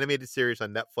is an animated series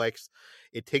on Netflix.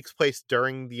 It takes place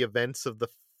during the events of the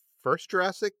first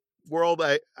Jurassic World.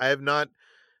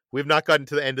 We've not gotten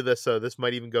to the end of this, so this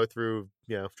might even go through,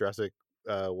 Jurassic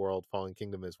World Fallen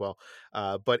Kingdom as well.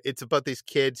 But it's about these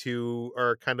kids who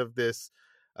are kind of this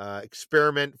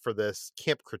experiment for this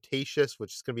Camp Cretaceous,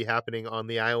 which is going to be happening on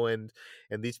the island.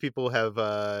 And these people have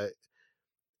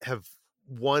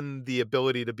won the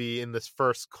ability to be in this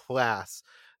first class.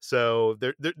 So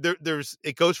there's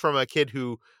it goes from a kid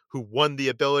who won the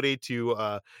ability to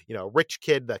a rich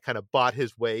kid that kind of bought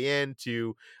his way in,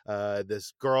 to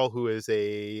this girl who is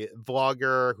a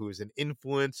vlogger, who is an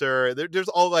influencer. There's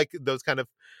all like those kind of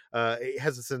it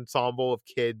has this ensemble of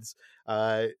kids.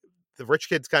 The rich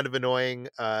kid's kind of annoying.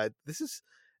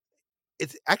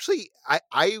 It's actually,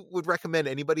 I would recommend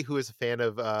anybody who is a fan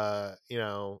of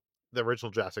the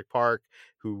original Jurassic Park,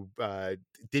 who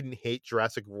didn't hate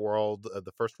Jurassic World,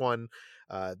 the first one.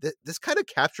 This kind of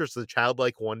captures the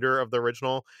childlike wonder of the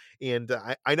original. And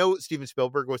I know Steven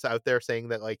Spielberg was out there saying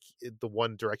that like the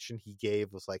one direction he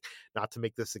gave was like not to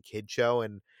make this a kid show.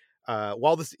 And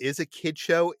while this is a kid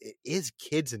show, it is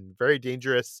kids in very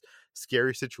dangerous,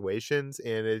 scary situations,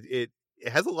 and it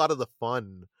has a lot of the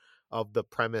fun of the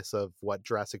premise of what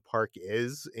Jurassic Park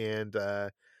is. And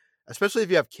especially if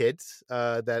you have kids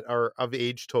that are of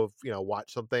age to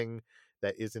watch something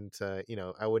that isn't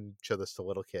I wouldn't show this to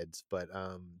little kids, but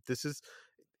this is,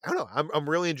 I don't know, I'm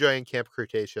really enjoying Camp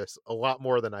Cretaceous a lot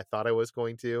more than I thought I was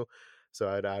going to. So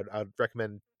I'd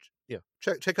recommend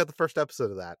check out the first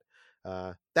episode of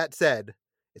that. That said,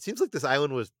 it seems like this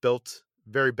island was built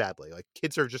very badly. Like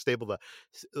kids are just able to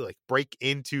like break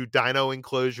into dino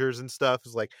enclosures and stuff.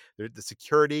 It's like the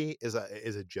security is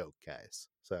a joke, guys.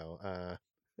 So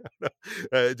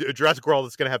Jurassic World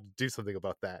is going to have to do something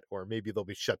about that, or maybe they'll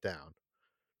be shut down.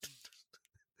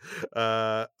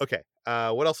 Okay.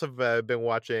 What else have I been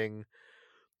watching?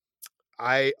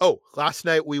 Last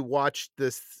night we watched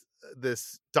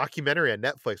this documentary on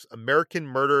Netflix, American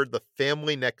Murder: The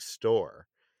Family Next Door.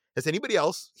 Has anybody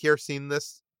else here seen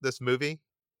this movie?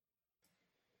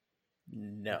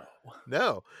 No.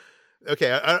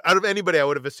 Okay, out of anybody, I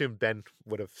would have assumed Ben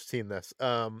would have seen this. Okay,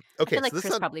 I feel like so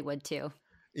Chris probably would too.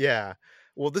 Yeah.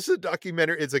 Well, this is a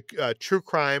documentary. It's a true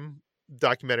crime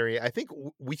documentary. I think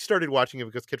we started watching it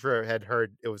because Kitra had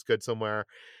heard it was good somewhere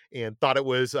and thought it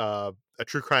was a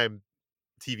true crime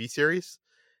TV series,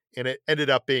 and it ended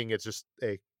up being it's just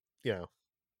a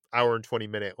hour and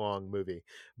 20-minute long movie.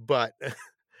 But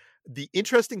the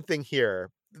interesting thing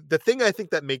here, the thing I think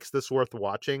that makes this worth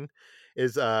watching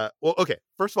is first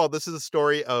of all, this is a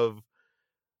story of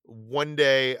one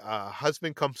day a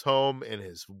husband comes home and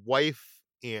his wife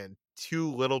and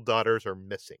two little daughters are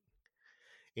missing,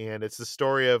 and it's the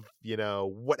story of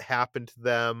what happened to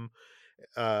them,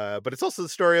 but it's also the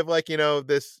story of like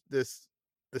this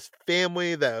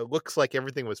family that looks like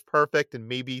everything was perfect and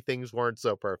maybe things weren't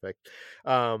so perfect.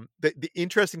 The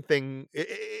interesting thing,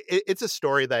 it's a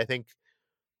story that I think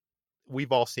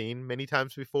we've all seen many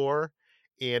times before,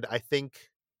 And I think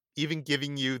even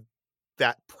giving you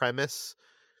that premise,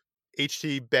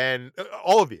 HT, Ben,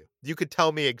 all of you, you could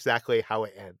tell me exactly how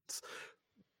it ends.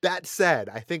 That said,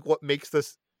 I think what makes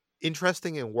this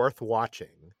interesting and worth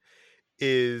watching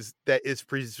is that it's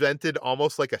presented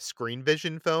almost like a screen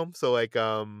vision film. So like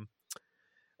uh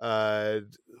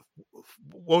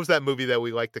what was that movie that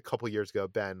we liked a couple years ago,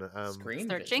 Ben? Screen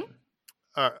Searching?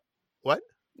 vision. What?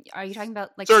 Are you talking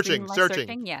about like Searching.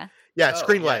 searching? Yeah. Yeah, Oh,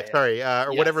 Screen yeah, Life, yeah. sorry,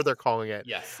 or whatever Yes. they're calling it.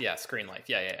 Yes, yeah, Screen Life.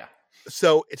 Yeah.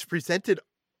 So it's presented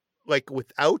like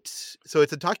so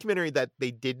it's a documentary that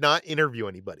they did not interview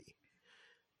anybody.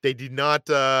 They did not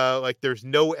like there's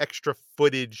no extra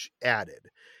footage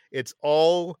added. It's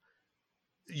all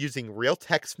using real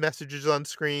text messages on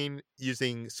screen,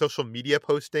 using social media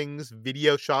postings,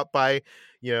 video shot by,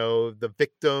 the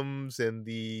victims and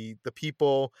the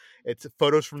people. It's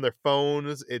photos from their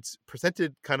phones. It's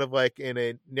presented kind of like in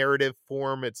a narrative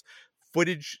form. It's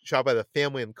footage shot by the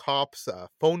family and cops,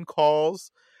 phone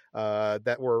calls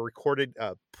that were recorded,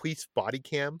 police body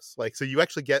cams. Like, so you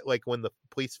actually get like when the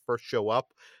police first show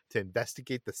up to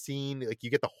investigate the scene, like you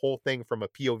get the whole thing from a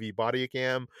POV body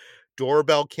cam.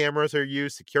 Doorbell cameras are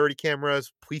used, security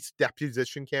cameras, police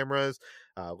deposition cameras,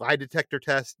 lie detector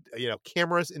tests,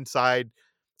 cameras inside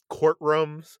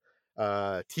courtrooms,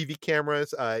 TV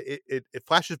cameras. It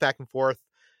flashes back and forth,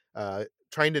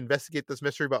 trying to investigate this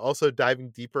mystery, but also diving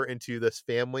deeper into this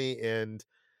family and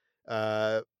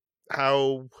how,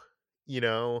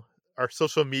 our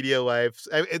social media lives.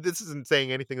 This isn't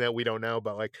saying anything that we don't know,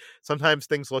 but like sometimes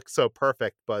things look so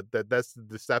perfect, but that's the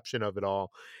deception of it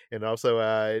all. And also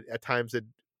at times it,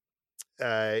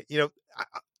 I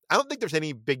don't think there's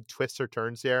any big twists or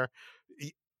turns here.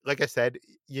 Like I said,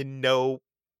 who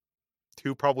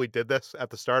probably did this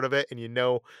at the start of it, and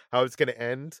how it's going to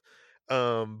end.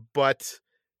 But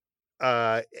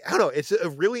I don't know. It's a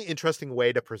really interesting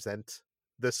way to present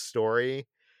this story.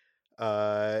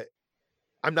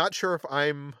 I'm not sure if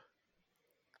I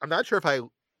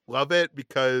love it,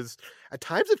 because at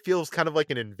times it feels kind of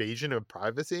like an invasion of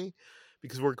privacy,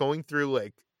 because we're going through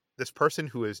like this person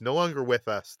who is no longer with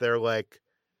us. They're like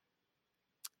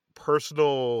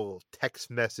personal text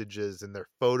messages and their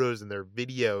photos and their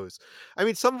videos. I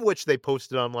mean, some of which they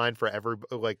posted online for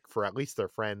for at least their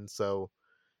friends. So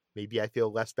maybe I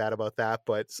feel less bad about that,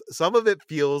 but some of it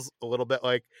feels a little bit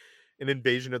like an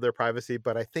invasion of their privacy,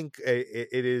 but I think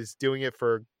it is doing it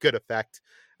for good effect.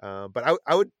 But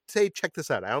I would say check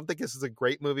this out. I don't think this is a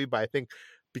great movie, but I think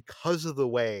because of the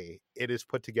way it is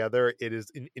put together, it is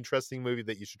an interesting movie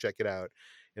that you should check it out.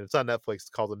 And it's on Netflix.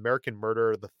 It's called American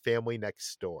Murder: The Family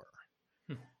Next Door.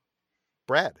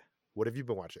 Brad, what have you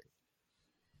been watching?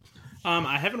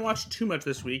 I haven't watched too much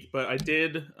this week, but I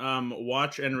did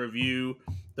watch and review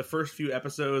the first few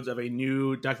episodes of a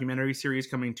new documentary series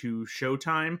coming to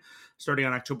Showtime starting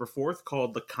on October 4th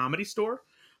called The Comedy Store.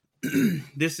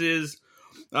 This is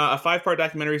a 5-part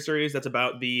documentary series that's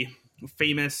about the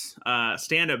famous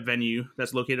stand-up venue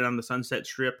that's located on the Sunset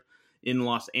Strip in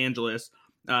Los Angeles.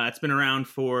 It's been around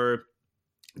for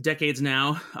decades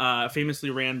now, famously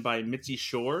ran by Mitzi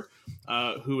Shore,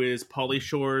 who is Pauly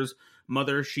Shore's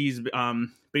mother. She's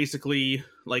basically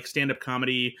like stand-up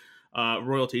comedy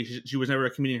royalty. She was never a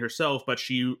comedian herself, but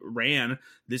she ran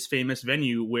this famous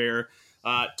venue where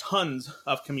tons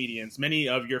of comedians, many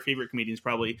of your favorite comedians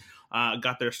probably,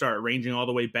 got their start, ranging all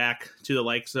the way back to the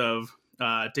likes of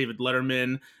David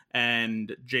Letterman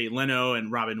and Jay Leno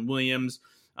and Robin Williams,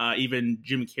 even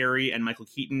Jim Carrey and Michael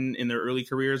Keaton in their early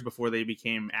careers before they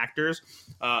became actors,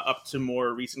 up to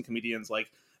more recent comedians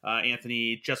like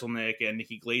Anthony Jeselnik and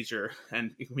Nikki Glaser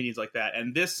and comedians like that.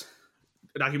 And this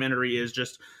documentary is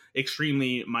just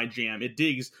extremely my jam. It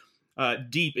digs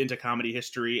deep into comedy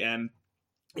history and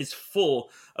is full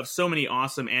of so many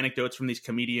awesome anecdotes from these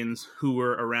comedians who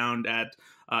were around at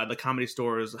the Comedy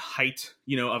Store's height,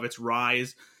 of its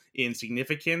rise in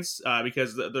significance,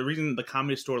 because the reason the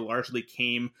Comedy Store largely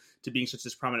came to being such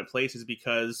this prominent place is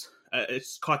because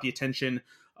it's caught the attention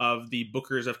of the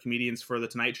bookers of comedians for The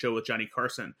Tonight Show with Johnny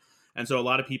Carson. And so a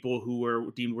lot of people who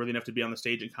were deemed worthy enough to be on the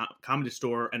stage in Comedy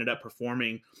Store ended up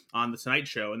performing on The Tonight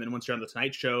Show. And then once you're on The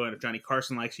Tonight Show, and if Johnny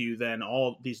Carson likes you, then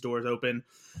all these doors open,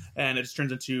 and it just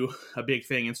turns into a big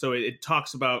thing. And so it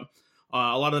talks about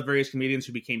a lot of the various comedians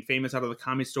who became famous out of the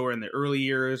Comedy Store in the early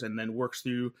years, and then works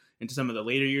through into some of the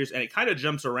later years. And it kind of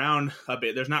jumps around a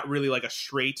bit. There's not really like a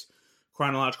straight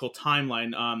chronological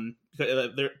timeline.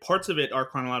 Parts of it are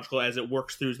chronological as it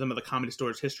works through some of the Comedy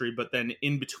Store's history, but then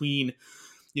in between,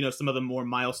 some of the more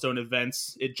milestone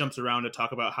events, it jumps around to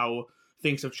talk about how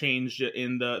things have changed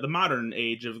in the modern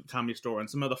age of the Comedy Store and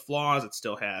some of the flaws it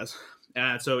still has.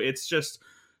 And so it's just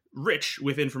rich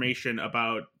with information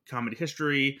about comedy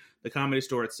history, the Comedy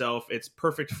Store itself. It's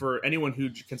perfect for anyone who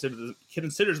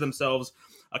considers themselves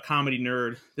a comedy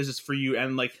nerd. This is for you.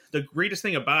 And like the greatest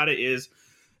thing about it is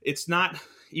it's not,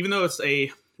 even though it's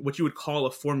what you would call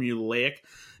a formulaic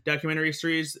documentary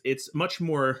series, it's much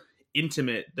more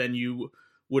intimate than you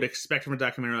would expect from a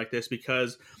documentary like this,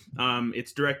 because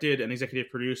it's directed and executive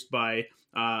produced by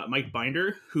Mike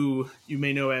Binder, who you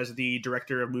may know as the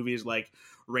director of movies like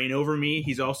Reign Over Me.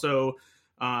 He's also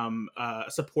a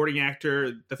supporting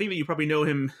actor. The thing that you probably know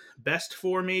him best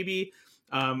for, maybe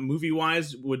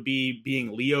movie-wise, would be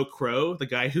being Leo Crow, the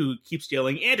guy who keeps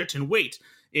yelling, "Anderton, wait!"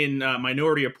 in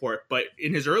Minority Report. But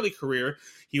in his early career,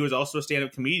 he was also a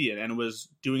stand-up comedian and was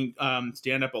doing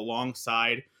stand-up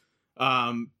alongside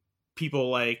people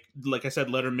like I said,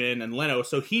 Letterman and Leno.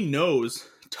 So he knows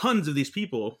tons of these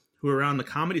people who are around the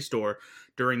Comedy Store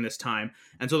during this time.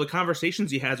 And so the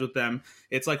conversations he has with them,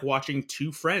 it's like watching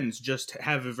two friends just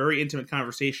have a very intimate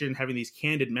conversation, having these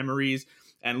candid memories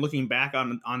and looking back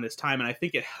on this time. And I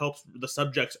think it helps the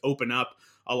subjects open up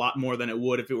a lot more than it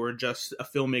would if it were just a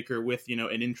filmmaker with,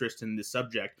 an interest in this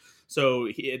subject. So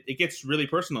it gets really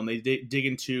personal, and they dig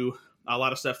into a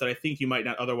lot of stuff that I think you might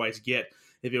not otherwise get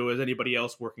if it was anybody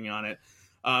else working on it.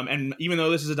 And even though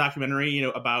this is a documentary,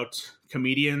 about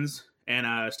comedians and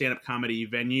a stand-up comedy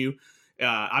venue,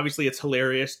 obviously it's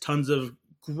hilarious. Tons of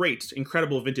great,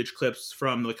 incredible vintage clips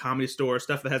from the Comedy Store,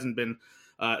 stuff that hasn't been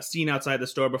seen outside the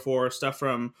store before, stuff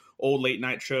from old late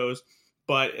night shows.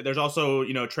 But there's also,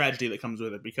 tragedy that comes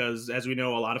with it, because as we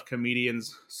know, a lot of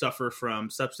comedians suffer from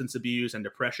substance abuse and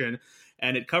depression,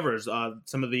 and it covers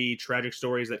some of the tragic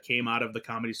stories that came out of the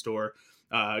Comedy Store.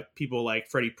 People like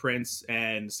Freddie Prinze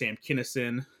and Sam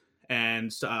Kinison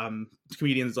and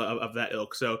comedians of that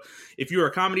ilk. So if you're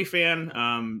a comedy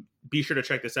fan, be sure to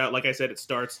check this out. Like I said, it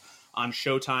starts on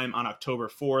Showtime on October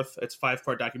 4th. It's a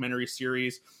 5-part documentary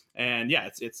series. And yeah,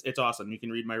 it's awesome. You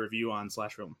can read my review on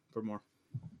 /film for more.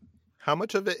 How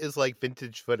much of it is like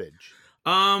vintage footage?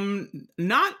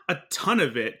 Not a ton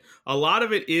of it. A lot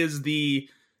of it is the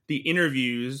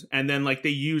interviews, and then like they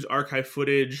use archive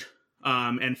footage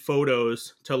and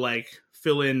photos to like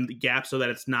fill in the gaps so that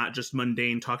it's not just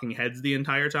mundane talking heads the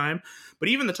entire time. But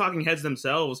even the talking heads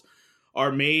themselves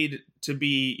are made to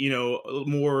be,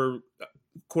 more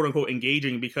quote unquote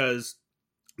engaging, because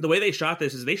the way they shot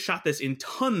this is they shot this in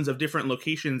tons of different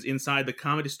locations inside the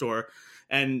Comedy Store.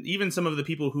 And even some of the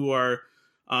people who are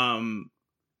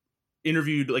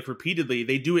interviewed like repeatedly,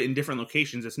 they do it in different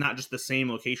locations. It's not just the same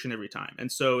location every time.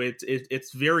 And so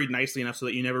it's very nicely enough so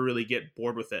that you never really get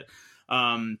bored with it.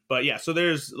 But yeah, so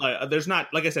there's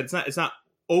not, like I said, it's not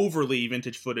overly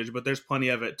vintage footage, but there's plenty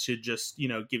of it to just,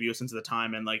 give you a sense of the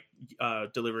time and like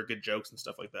deliver good jokes and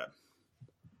stuff like that.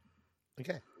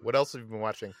 Okay. What else have you been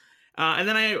watching? And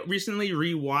then I recently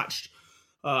rewatched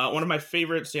one of my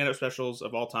favorite stand-up specials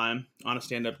of all time on a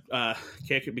stand-up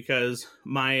kick, because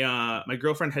my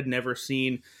girlfriend had never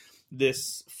seen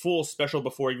this full special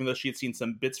before, even though she had seen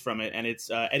some bits from it. And it's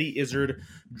Eddie Izzard,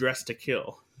 Dressed to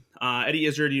Kill. Eddie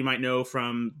Izzard, you might know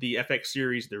from the FX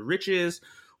series The Riches,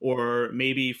 or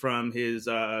maybe from his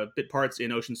bit parts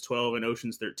in Ocean's 12 and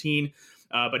Ocean's 13.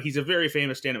 But he's a very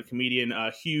famous stand-up comedian,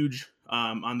 huge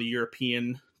on the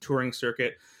European touring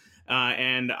circuit.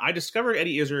 And I discovered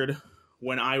Eddie Izzard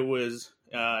when I was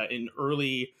in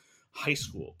early high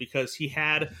school, because he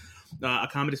had a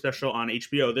comedy special on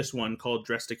HBO, this one called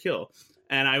Dressed to Kill.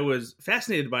 And I was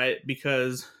fascinated by it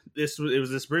because it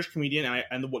was this British comedian,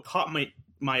 and what caught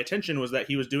my attention was that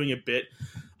he was doing a bit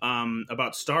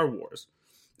about Star Wars.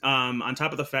 On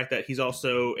top of the fact that he's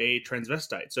also a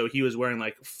transvestite. So he was wearing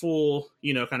like full,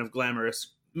 kind of glamorous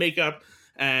makeup.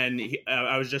 And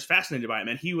I was just fascinated by him,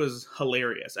 and he was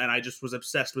hilarious. And I just was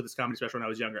obsessed with his comedy special when I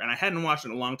was younger. And I hadn't watched it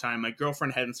in a long time. My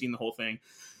girlfriend hadn't seen the whole thing.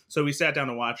 So we sat down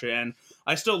to watch it, and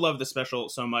I still love the special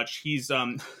so much. He's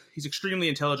extremely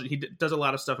intelligent. He does a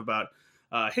lot of stuff about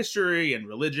history and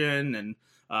religion and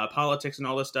politics and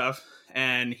all this stuff.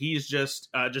 And he's just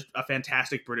a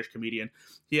fantastic British comedian.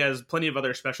 He has plenty of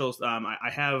other specials.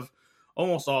 I have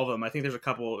almost all of them. I think there's a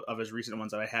couple of his recent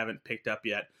ones that I haven't picked up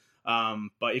yet.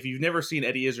 But if you've never seen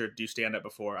Eddie Izzard do stand-up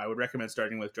before, I would recommend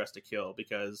starting with Dressed to Kill,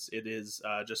 because it is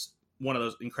just one of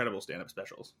those incredible stand-up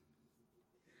specials.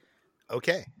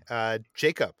 Okay.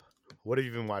 Jacob, what have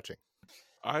you been watching?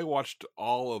 I watched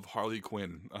all of Harley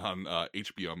Quinn on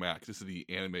HBO Max. This is the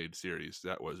animated series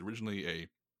that was originally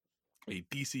a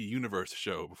DC Universe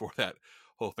show before that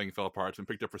whole thing fell apart. It's been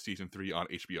picked up for season 3 on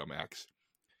HBO Max.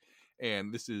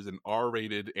 And this is an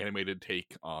R-rated animated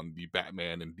take on the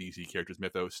Batman and DC characters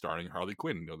mythos, starring Harley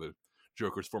Quinn, the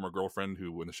Joker's former girlfriend,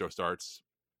 who, when the show starts,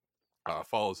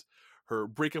 follows her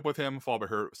breakup with him, followed by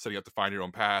her setting out to find her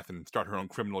own path and start her own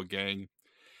criminal gang.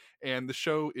 And the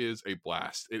show is a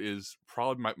blast. It is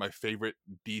probably my favorite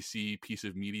DC piece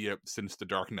of media since The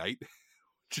Dark Knight,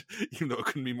 even though it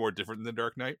couldn't be more different than The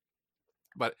Dark Knight.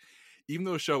 But even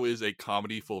though the show is a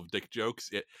comedy full of dick jokes,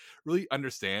 it really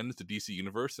understands the DC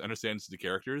universe, understands the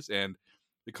characters, and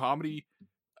the comedy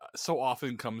so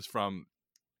often comes from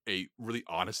a really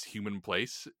honest human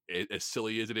place. As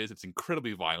silly as it is, it's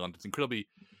incredibly violent, it's incredibly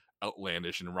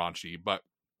outlandish and raunchy, but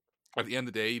at the end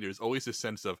of the day, there's always this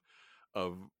sense of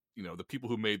the people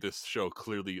who made this show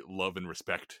clearly love and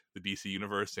respect the DC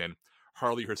universe, and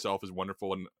Harley herself is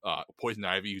wonderful, and Poison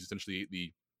Ivy, who's essentially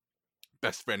the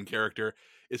best friend character,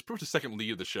 is pretty much the second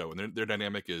lead of the show, and their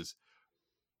dynamic is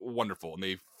wonderful, and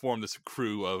they form this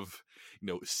crew of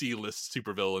C-list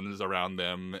supervillains around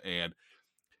them, and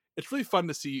it's really fun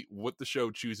to see what the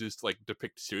show chooses to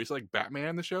depict seriously, like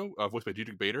Batman, the show, voiced by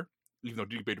Diedrich Bader. Even though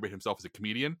Diedrich Bader himself is a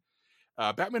comedian,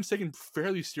 Batman's taken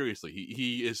fairly seriously.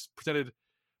 He is presented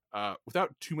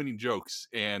without too many jokes,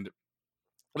 and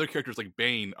other characters like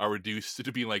Bane are reduced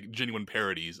to being genuine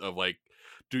parodies of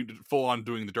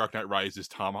doing the Dark Knight Rises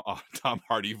Tom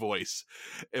Hardy voice.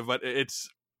 But it's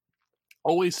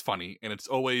always funny, and it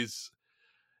always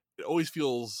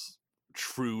feels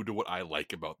true to what I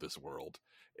like about this world.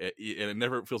 And it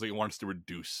never feels like it wants to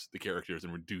reduce the characters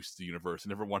and reduce the universe. It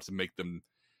never wants to make them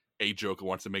a joke. It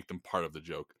wants to make them part of the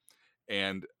joke.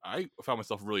 And I found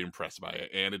myself really impressed by it.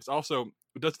 And it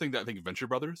does thing that I think Venture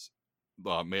Brothers,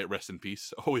 may it rest in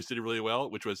peace, always did really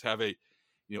well, which was have a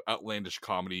outlandish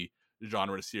comedy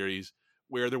genre series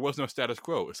where there was no status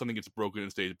quo. If something gets broken,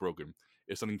 it stays broken.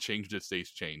 If something changes, it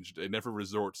stays changed. It never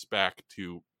resorts back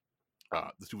to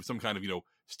some kind of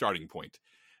starting point.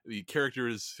 The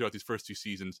characters throughout these first two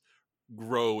seasons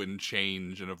grow and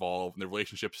change and evolve, and their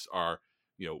relationships are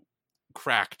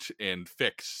cracked and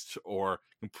fixed or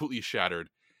completely shattered.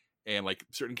 And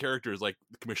certain characters like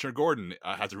Commissioner Gordon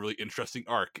has a really interesting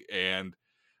arc, and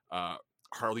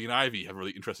Harley and Ivy have a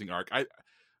really interesting arc.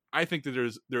 I think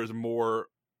that there's more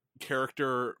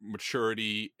character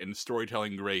maturity and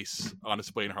storytelling grace on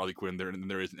display in Harley Quinn than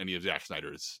there is in any of Zack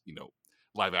Snyder's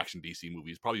live action DC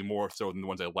movies, probably more so than the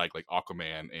ones I like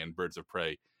Aquaman and Birds of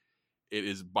Prey. It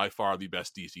is by far the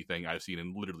best DC thing I've seen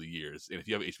in literally years. And if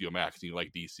you have HBO Max and you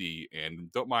like DC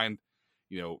and don't mind,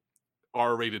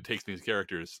 R-rated takes these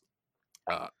characters,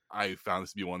 I found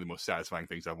this to be one of the most satisfying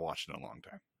things I've watched in a long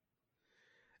time.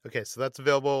 Okay, so that's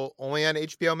available only on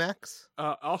HBO Max?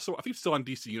 Also, I think it's still on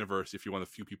DC Universe if you're one of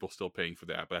the few people still paying for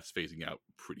that, but that's phasing out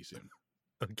pretty soon.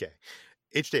 Okay.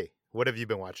 HD, what have you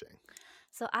been watching?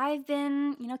 So I've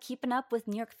been, keeping up with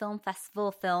New York Film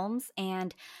Festival films,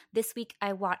 and this week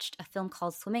I watched a film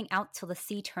called Swimming Out Till the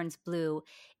Sea Turns Blue.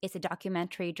 It's a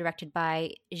documentary directed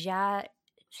by Jia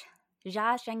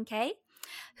Zhangke,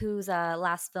 whose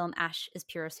last film, Ash is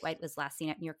Purest White, was last seen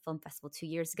at New York Film Festival 2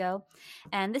 years ago.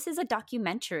 And this is a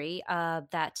documentary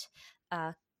that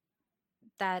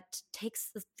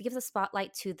gives a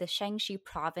spotlight to the Shaanxi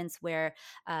province where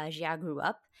Jia grew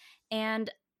up. And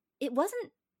it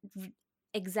wasn't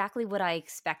exactly what I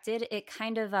expected. It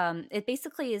kind of it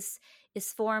basically is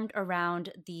formed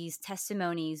around these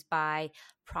testimonies by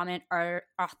prominent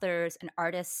authors and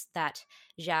artists that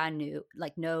Jia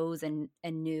knows and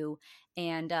knew,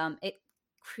 and it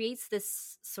creates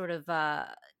this sort of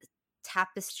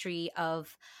tapestry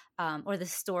of or the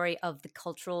story of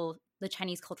the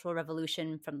Chinese Cultural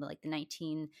Revolution from the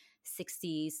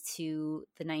 1960s to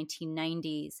the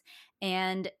 1990s.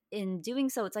 And in doing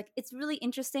so, it's really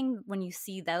interesting when you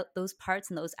see those parts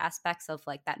and those aspects of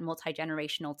that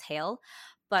multi-generational tale.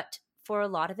 But for a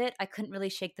lot of it, I couldn't really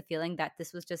shake the feeling that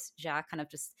this was just Jia kind of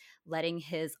just letting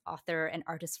his author and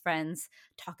artist friends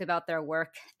talk about their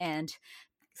work and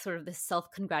sort of this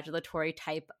self-congratulatory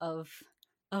type of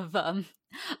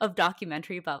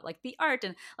documentary about the art.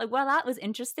 And while that was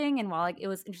interesting, and while it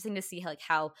was interesting to see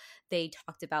how they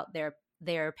talked about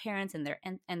their parents and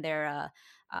their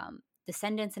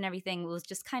descendants and everything, it was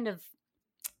just kind of,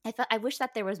 I wish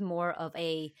that there was more of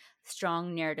a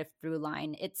strong narrative through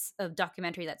line. It's a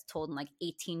documentary that's told in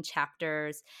 18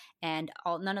 chapters, and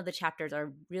none of the chapters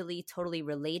are really totally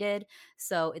related.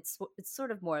 So it's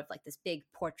sort of more of this big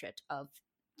portrait of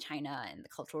China and the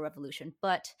Cultural Revolution.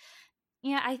 But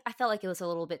yeah, I felt like it was a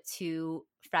little bit too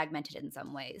fragmented in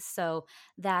some ways. So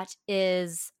that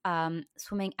is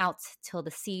Swimming Out Till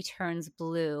the Sea Turns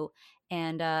Blue.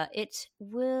 And it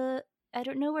will, I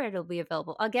don't know where it'll be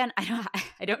available. Again, I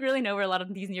don't really know where a lot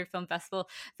of these New York Film Festival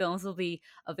films will be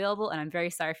available, and I'm very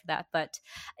sorry for that. But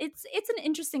it's an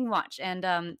interesting watch, and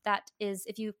that is,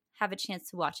 if you have a chance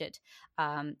to watch it,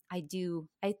 I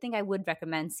think I would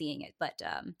recommend seeing it. But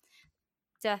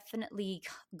definitely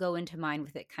go into mine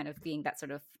with it kind of being that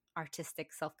sort of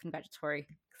artistic, self-congratulatory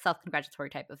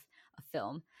type of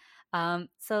film.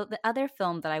 So the other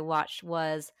film that I watched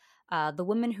was The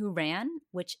Woman Who Ran,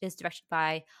 which is directed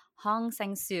by Hong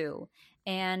Sang-soo.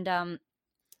 And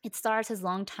it stars his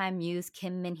longtime muse,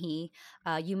 Kim Min-hee.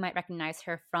 You might recognize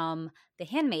her from The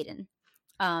Handmaiden.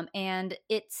 And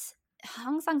it's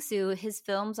Hong Sang-soo, his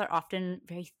films are often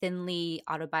very thinly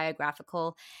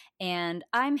autobiographical, and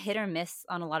I'm hit or miss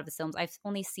on a lot of his films. I've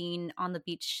only seen On the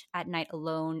Beach at Night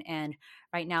Alone and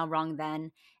Right Now, Wrong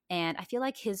Then. And I feel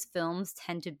like his films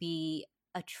tend to be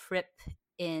a trip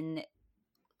in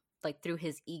like through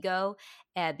his ego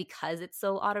because it's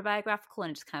so autobiographical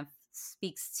and it just kind of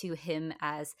speaks to him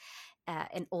as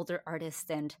an older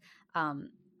artist and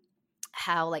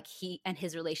how like he and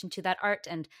his relation to that art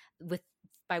and with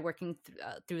by working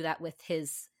through that with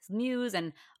his muse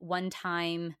and one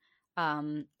time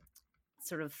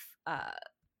sort of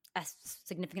a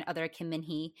significant other, Kim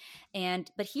Min-hee.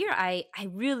 But here I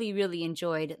really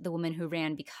enjoyed The Woman Who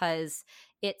Ran because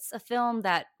it's a film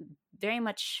that very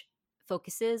much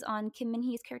focuses on Kim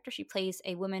Min-hee's character. She plays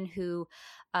a woman who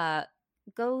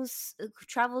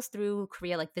travels through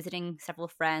Korea, like visiting several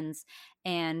friends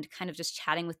and kind of just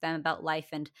chatting with them about life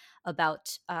and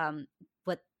about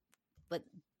what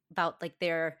about like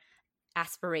their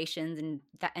aspirations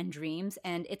and dreams.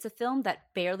 And it's a film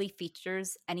that barely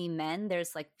features any men.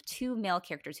 There's like 2 male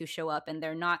characters who show up and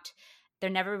they're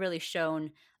never really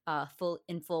shown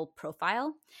full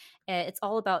profile. It's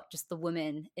all about just the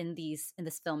women in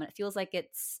this film, and it feels like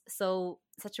it's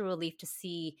such a relief to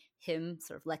see him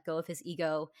sort of let go of his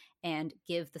ego and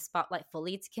give the spotlight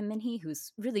fully to Kim Min-hee,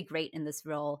 who's really great in this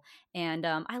role. And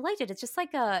I liked it. It's just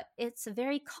like it's a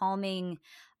very calming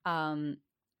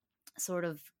sort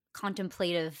of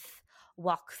contemplative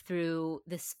walk through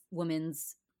this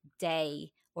woman's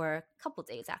day, or a couple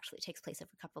days. Actually, it takes place over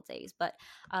a couple days, but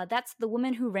that's The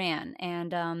Woman Who Ran,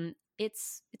 and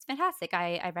it's fantastic.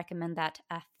 I recommend that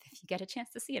if you get a chance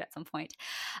to see it at some point.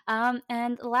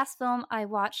 And the last film I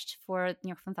watched for New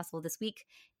York Film Festival this week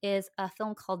is a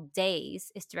film called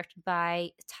Days. It's directed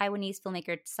by Taiwanese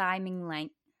filmmaker Tsai Ming-liang.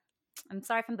 I'm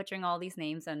sorry if I'm butchering all these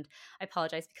names, and I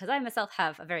apologize because I myself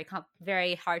have a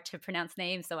very hard to pronounce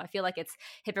names, so I feel like it's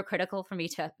hypocritical for me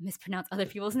to mispronounce other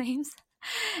people's names.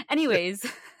 Anyways,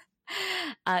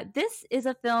 this is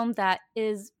a film that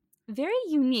is very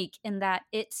unique in that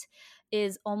it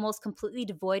is almost completely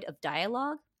devoid of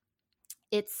dialogue.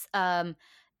 It's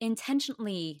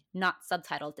intentionally not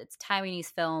subtitled. It's a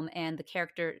Taiwanese film, and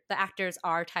the actors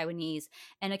are Taiwanese,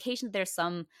 and occasionally there's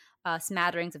some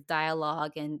smatterings of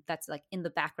dialogue, and that's like in the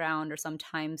background, or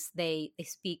sometimes they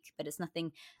speak, but it's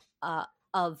nothing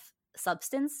of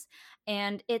substance.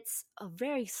 And it's a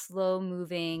very slow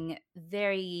moving,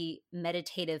 very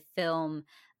meditative film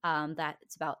that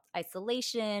it's about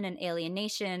isolation and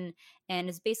alienation, and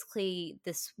is basically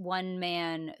this one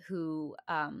man who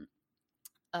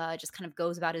just kind of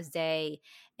goes about his day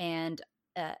and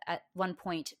at one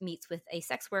point meets with a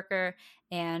sex worker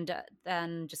and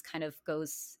then just kind of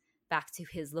goes back to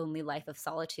his lonely life of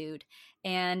solitude.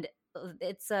 And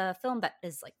it's a film that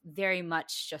is like very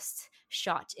much just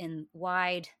shot in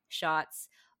wide shots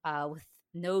with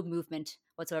no movement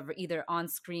whatsoever, either on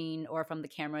screen or from the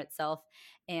camera itself.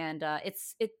 And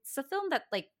it's a film that,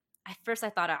 like, at first I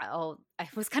thought I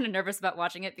was kind of nervous about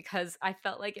watching it because I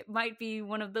felt like it might be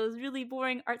one of those really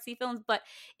boring artsy films, but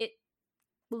it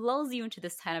lulls you into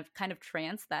this kind of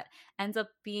trance that ends up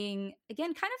being,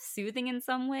 again, kind of soothing in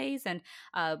some ways, and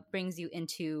brings you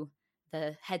into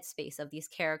the headspace of these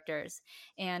characters.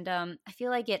 And I feel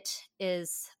like it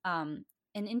is an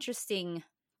interesting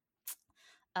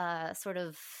sort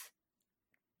of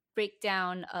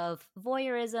breakdown of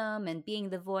voyeurism and being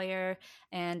the voyeur,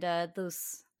 and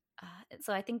those.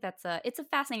 So I think it's a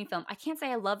fascinating film. I can't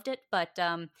say I loved it, but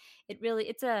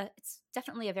it's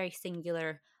definitely a very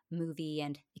singular movie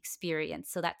and experience.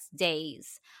 So that's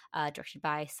Days, directed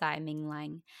by Tsai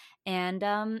Ming-liang.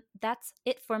 And that's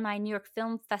it for my New York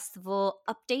Film Festival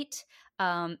update.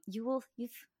 You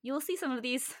will see some of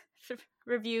these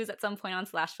reviews at some point on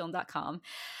slashfilm.com.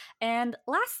 And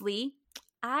lastly,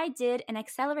 I did an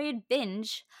accelerated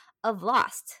binge of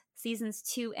Lost seasons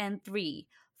 2 and 3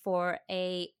 for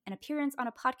an appearance on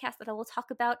a podcast that I will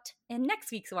talk about in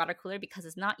next week's Water Cooler because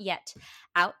it's not yet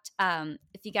out.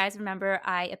 If you guys remember,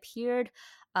 I appeared,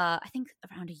 I think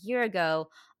around a year ago,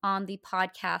 on the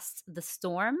podcast The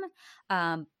Storm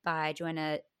by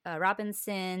Joanna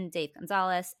Robinson, Dave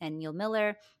Gonzalez, and Neil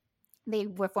Miller. They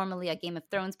were formerly a Game of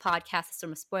Thrones podcast, The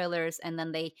Storm of Spoilers, and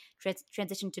then they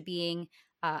transitioned to being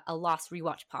a Lost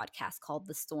rewatch podcast called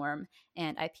The Storm,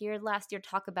 and I appeared last year to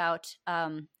talk about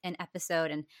an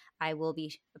episode, and I will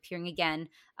be appearing again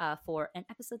for an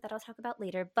episode that I'll talk about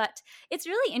later. But it's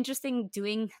really interesting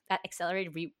doing that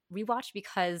accelerated rewatch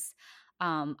because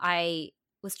I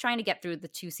was trying to get through the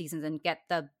 2 seasons and get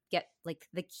like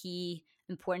the key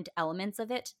important elements of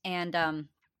it, and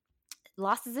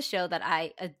Lost is a show that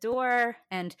I adore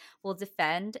and will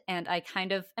defend, and I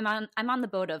kind of I'm on the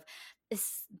boat of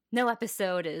this. No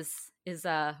episode is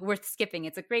worth skipping.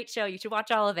 It's a great show. You should watch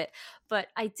all of it. But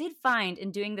I did find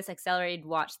in doing this accelerated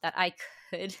watch that I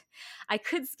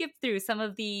could skip through some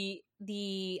of the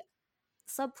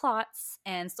subplots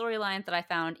and storylines that I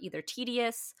found either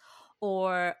tedious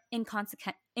or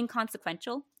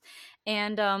inconsequential.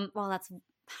 And while that's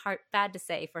bad to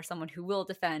say for someone who will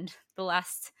defend the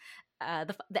last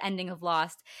the ending of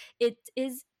Lost, it's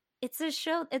a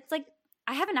show. It's like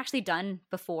I haven't actually done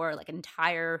before like an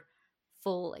entire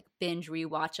full like binge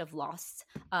rewatch of Lost.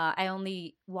 I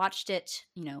only watched it,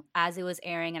 as it was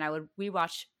airing, and I would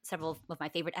rewatch several of my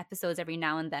favorite episodes every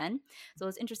now and then. So it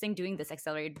was interesting doing this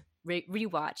accelerated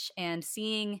rewatch and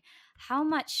seeing how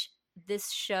much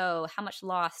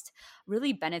Lost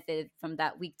really benefited from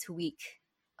that week to week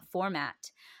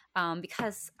format.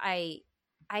 Because I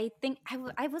think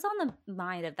I was on the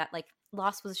mind of that, like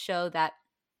Lost was a show that,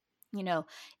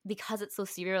 because it's so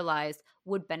serialized,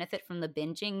 would benefit from the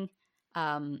binging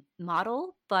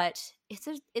model, but it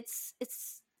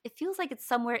feels like it's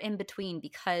somewhere in between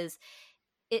because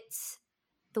it's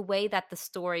the way that the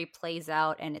story plays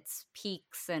out and its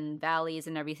peaks and valleys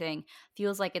and everything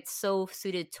feels like it's so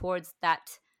suited towards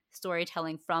that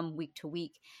storytelling from week to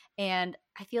week. And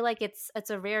I feel like it's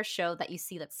a rare show that you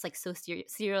see that's like so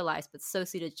serialized but so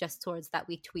suited just towards that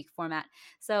week to week format.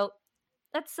 So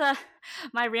that's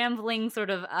my rambling sort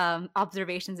of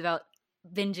observations about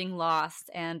binging Lost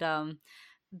and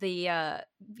the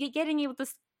being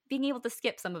able to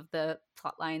skip some of the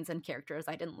plot lines and characters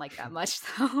I didn't like that much.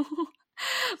 So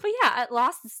but yeah,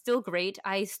 Lost is still great.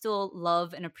 I still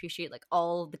love and appreciate like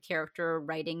all the character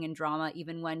writing and drama,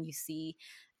 even when you see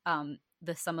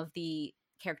some of the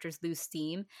characters lose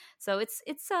steam. So it's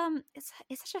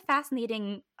such a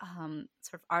fascinating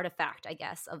sort of artifact, I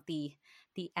guess, of the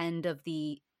end of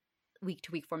the week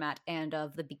to week format and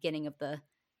of the beginning of the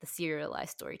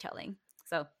serialized storytelling.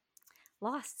 So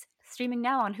Lost, streaming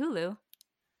now on Hulu.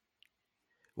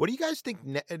 What do you guys think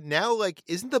now? Like,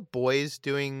 isn't The Boys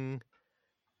doing?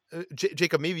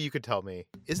 Jacob, maybe you could tell me.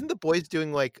 Isn't The Boys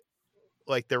doing like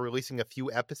they're releasing a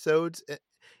few episodes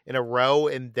in a row,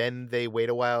 and then they wait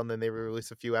a while, and then they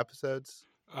release a few episodes?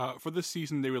 For this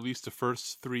season, they released the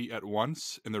first 3 at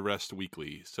once and the rest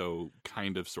weekly. So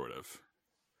kind of, sort of.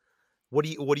 What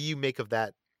do you make of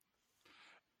that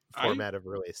format of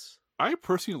release? I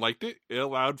personally liked it. It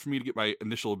allowed for me to get my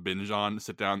initial binge on,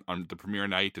 sit down on the premiere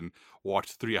night and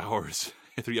watch 3 hours,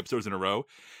 3 episodes in a row,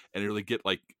 and really get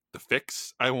like the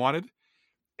fix I wanted.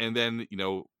 And then,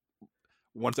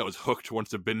 once I was hooked, once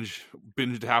the binge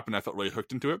happened, I felt really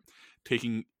hooked into it.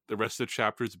 Taking the rest of the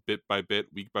chapters bit by bit,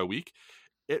 week by week,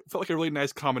 it felt like a really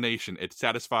nice combination. It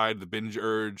satisfied the binge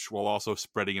urge while also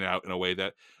spreading it out in a way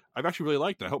that I've actually really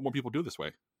liked, and I hope more people do this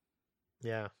way.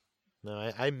 Yeah,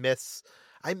 no, I miss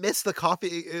the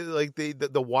coffee, like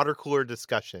the water cooler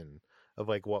discussion of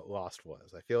like what Lost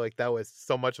was. I feel like that was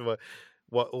so much of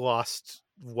what Lost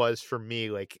was for me,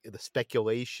 like the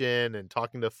speculation and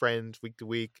talking to friends week to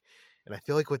week. And I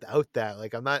feel like without that,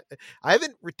 like I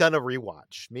haven't done a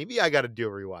rewatch. Maybe I got to do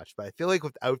a rewatch, but I feel like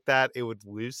without that, it would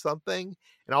lose something.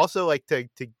 And also like to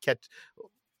catch,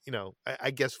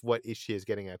 I guess what Ishii is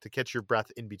getting at, to catch your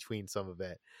breath in between some of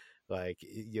it. Like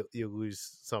you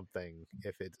lose something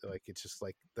if it's like, it's just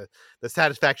like the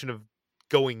satisfaction of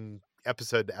going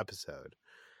episode to episode.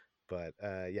 But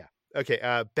yeah.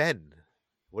 Okay. Ben,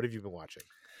 what have you been watching?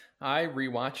 I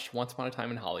rewatched Once Upon a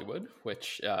Time in Hollywood,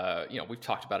 which, we've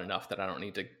talked about enough that I don't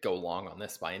need to go long on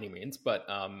this by any means, but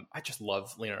I just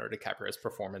love Leonardo DiCaprio's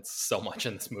performance so much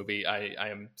in this movie. I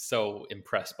am so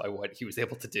impressed by what he was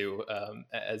able to do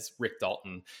as Rick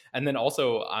Dalton. And then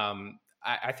also,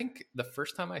 I think the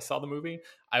first time I saw the movie,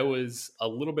 I was a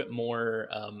little bit more...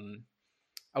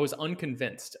 I was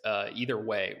unconvinced either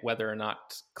way whether or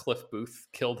not Cliff Booth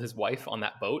killed his wife on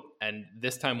that boat. And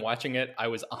this time watching it, I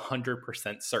was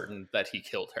 100% certain that he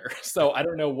killed her. So I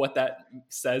don't know what that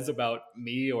says about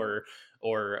me or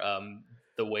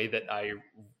the way that I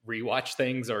rewatch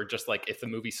things, or just like if the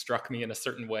movie struck me in a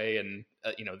certain way and,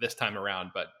 this time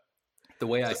around. But The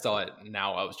way I saw it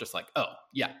now, I was just like, oh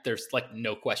yeah, there's like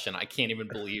no question. I can't even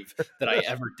believe that I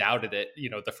ever doubted it,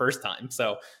 the first time.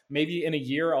 So maybe in a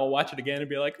year I'll watch it again and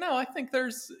be like, no, I think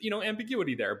there's,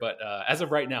 ambiguity there. But as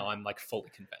of right now, I'm like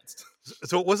fully convinced.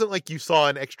 So it wasn't like you saw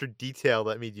an extra detail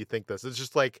that made you think this. It's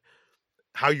just like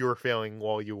how you were feeling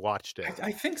while you watched it.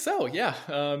 I think so, yeah.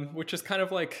 Which is kind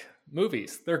of like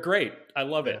movies. They're great. I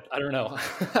love it. I don't know.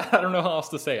 I don't know how else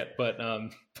to say it. But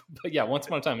yeah, Once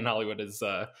Upon a Time in Hollywood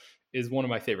is one of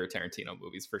my favorite Tarantino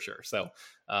movies for sure. So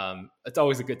it's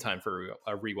always a good time for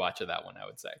a rewatch of that one, I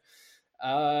would say.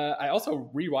 I also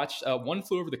rewatched One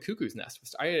Flew Over the Cuckoo's Nest,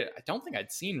 which I don't think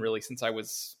I'd seen really since I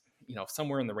was,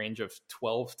 somewhere in the range of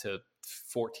 12 to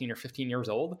 14 or 15 years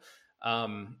old.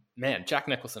 Man, Jack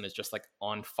Nicholson is just like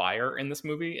on fire in this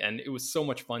movie. And it was so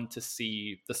much fun to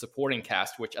see the supporting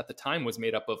cast, which at the time was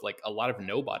made up of like a lot of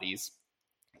nobodies,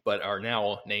 but are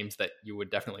now names that you would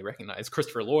definitely recognize.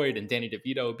 Christopher Lloyd and Danny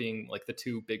DeVito being like the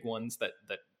two big ones that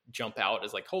jump out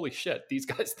as like, holy shit, these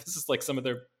guys, this is like some of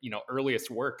their, earliest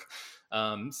work.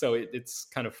 So it's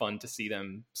kind of fun to see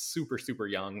them super, super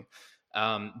young.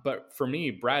 But for me,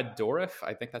 Brad Dourif,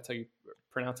 I think that's how you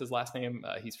pronounce his last name.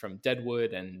 He's from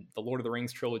Deadwood and the Lord of the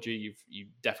Rings trilogy. You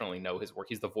definitely know his work.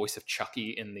 He's the voice of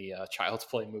Chucky in the Child's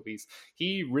Play movies.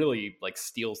 He really like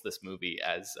steals this movie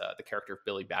as the character of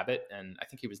Billy Babbitt, and I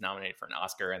think he was nominated for an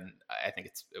Oscar, and I think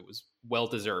it was well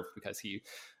deserved because he.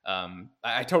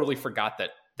 I totally forgot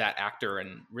that actor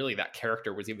and really that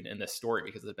character was even in this story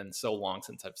because it's been so long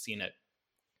since I've seen it.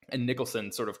 And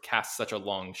Nicholson sort of casts such a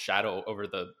long shadow over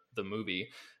the movie.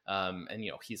 And,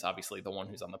 he's obviously the one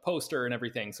who's on the poster and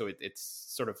everything. So it's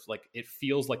sort of like, it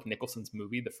feels like Nicholson's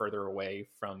movie the further away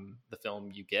from the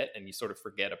film you get. And you sort of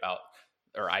forget about,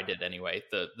 or I did anyway,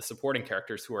 the supporting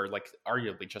characters who are like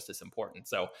arguably just as important.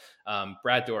 So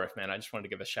Brad Dourif, man, I just wanted to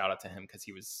give a shout out to him because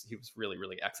he was really,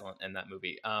 really excellent in that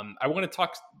movie. I want to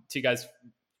talk to you guys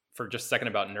for just a second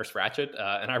about Nurse Ratched.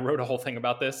 And I wrote a whole thing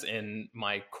about this in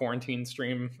my quarantine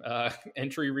stream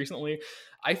entry recently.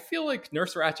 I feel like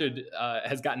Nurse Ratched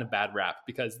has gotten a bad rap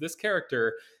because this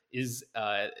character is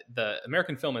the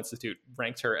American Film Institute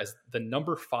ranked her as the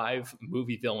number 5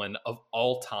 movie villain of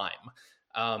all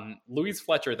time. Louise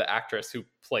Fletcher, the actress who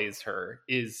plays her,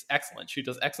 is excellent. She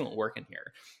does excellent work in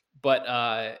here. But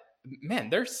man,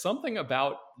 there's something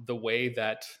about the way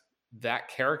that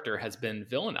character has been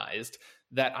villainized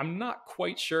that I'm not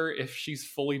quite sure if she's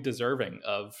fully deserving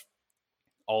of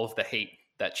all of the hate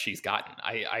that she's gotten.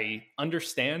 I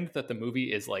understand that the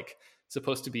movie is like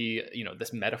supposed to be,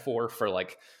 this metaphor for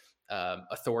like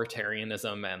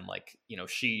authoritarianism and like,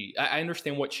 I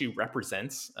understand what she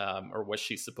represents or what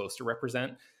she's supposed to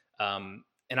represent.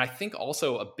 And I think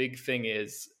also a big thing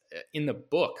is in the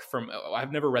book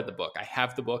I've never read the book. I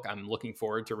have the book. I'm looking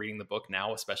forward to reading the book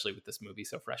now, especially with this movie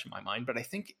so fresh in my mind. But I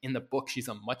think in the book, she's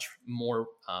a much more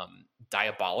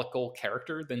diabolical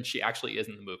character than she actually is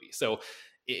in the movie. So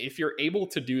if you're able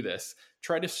to do this,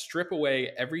 try to strip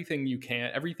away everything you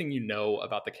can, everything you know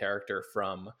about the character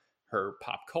from her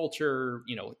pop culture,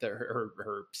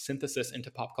 her synthesis into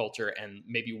pop culture, and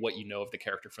maybe what you know of the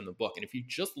character from the book. And if you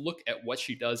just look at what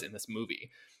she does in this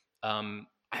movie,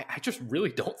 I just really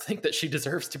don't think that she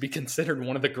deserves to be considered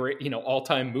one of the great,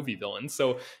 all-time movie villains.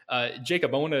 So,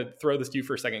 Jacob, I want to throw this to you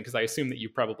for a second because I assume that you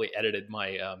probably edited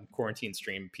my quarantine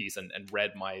stream piece and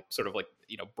read my sort of like,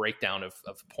 breakdown of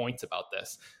points about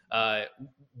this.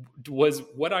 Was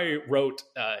what I wrote,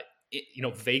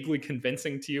 vaguely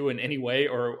convincing to you in any way,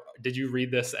 or did you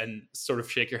read this and sort of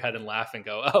shake your head and laugh and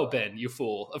go, "Oh, Ben, you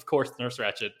fool! Of course, Nurse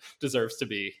Ratched deserves to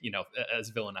be,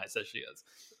 as villainized as she is."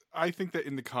 I think that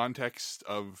in the context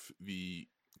of the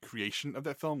creation of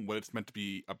that film, what it's meant to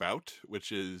be about,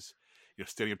 which is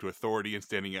standing up to authority and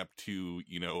standing up to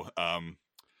people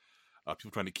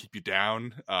trying to keep you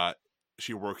down,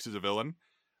 she works as a villain.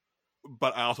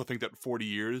 But I also think that 40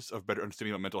 years of better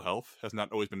understanding about mental health has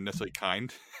not always been necessarily kind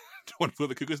to One Flew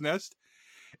Over the Cuckoo's Nest,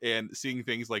 and seeing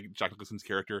things like Jack Nicholson's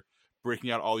character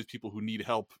breaking out all these people who need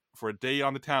help for a day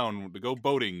on the town to go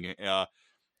boating.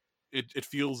 It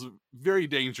feels very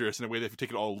dangerous in a way that if you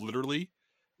take it all literally,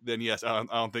 then yes, I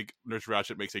don't think Nurse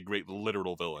Ratched makes a great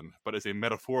literal villain, but as a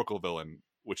metaphorical villain,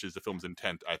 which is the film's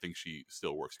intent, I think she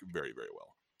still works very, very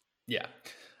well. Yeah,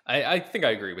 I think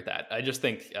I agree with that. I just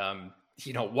think,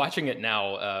 watching it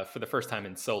now for the first time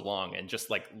in so long and just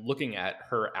like looking at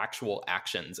her actual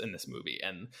actions in this movie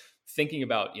and thinking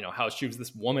about, how she was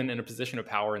this woman in a position of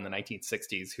power in the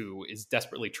 1960s who is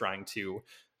desperately trying to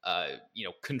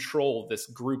control this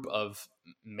group of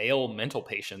male mental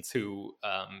patients who,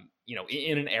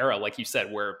 in an era, like you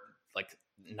said, where like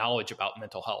knowledge about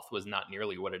mental health was not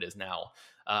nearly what it is now.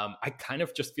 I kind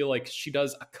of just feel like she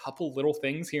does a couple little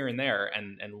things here and there.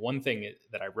 And one thing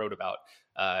that I wrote about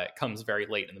comes very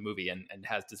late in the movie and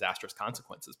has disastrous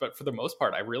consequences. But for the most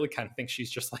part, I really kind of think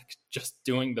she's just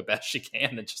doing the best she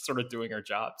can and just sort of doing her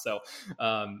job. So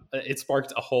it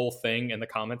sparked a whole thing in the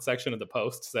comment section of the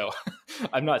post. So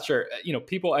I'm not sure,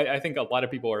 people, I think a lot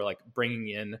of people are like bringing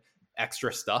in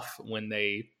extra stuff when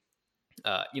they,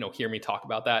 hear me talk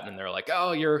about that. And they're like,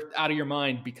 oh, you're out of your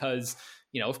mind because,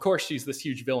 of course she's this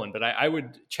huge villain. But I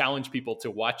would challenge people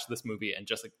to watch this movie and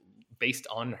just like based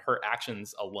on her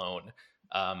actions alone,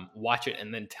 watch it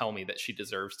and then tell me that she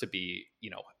deserves to be,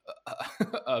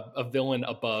 a villain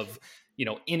above,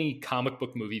 any comic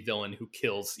book movie villain who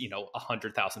kills,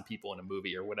 100,000 people in a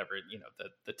movie or whatever,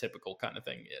 the typical kind of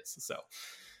thing is. So,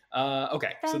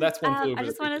 okay. Ben, so that's one. I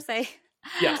just want to say,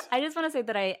 yes. I just want to say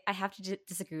that I have to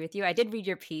disagree with you. I did read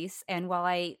your piece, and while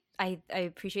I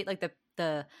appreciate like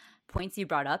the points you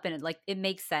brought up, and it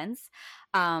makes sense.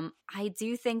 I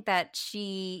do think that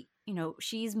she's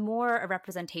more a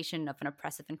representation of an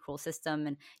oppressive and cruel system,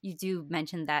 and you do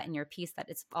mention that in your piece that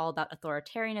it's all about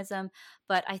authoritarianism.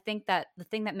 But I think that the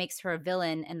thing that makes her a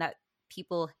villain and that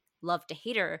people love to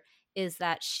hate her is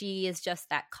that she is just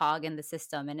that cog in the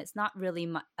system, and it's not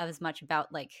really as much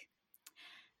about like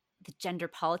the gender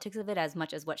politics of it as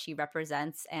much as what she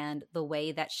represents and the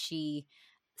way that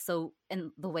the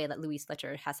way that Louise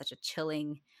Fletcher has such a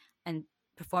chilling and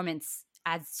performance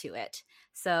adds to it.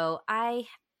 So I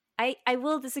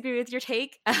will disagree with your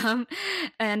take. I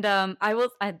don't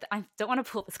want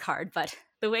to pull this card, but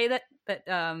the way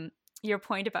that your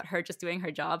point about her just doing her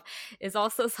job is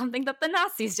also something that the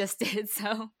Nazis just did.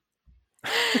 So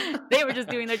they were just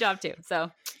doing their job too. So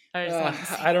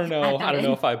I don't know. I don't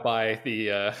know if I buy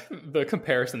the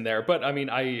comparison there, but I mean,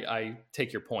 I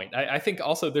take your point. I think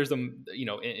also there's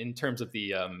in terms of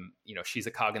the she's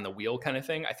a cog in the wheel kind of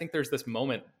thing. I think there's this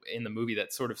moment in the movie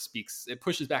that sort of it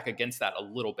pushes back against that a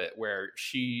little bit, where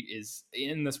she is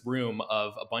in this room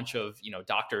of a bunch of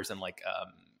doctors and like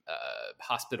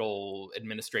hospital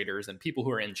administrators and people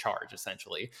who are in charge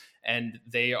essentially, and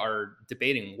they are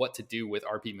debating what to do with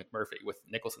R.P. McMurphy, with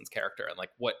Nicholson's character, and like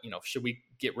what should we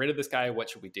get rid of this guy, what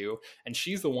should we do? And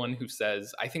she's the one who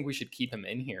says, I think we should keep him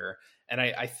in here. And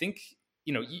I think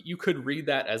you could read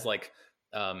that as like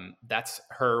that's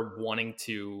her wanting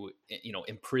to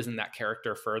imprison that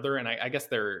character further. And I guess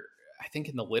I think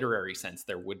in the literary sense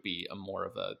there would be a more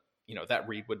of a that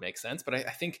read would make sense. But I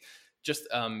think just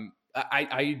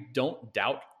I don't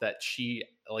doubt that she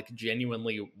like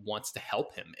genuinely wants to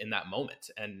help him in that moment.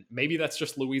 And maybe that's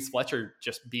just Louise Fletcher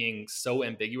just being so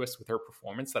ambiguous with her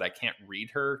performance that I can't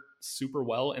read her super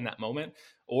well in that moment.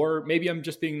 Or maybe I'm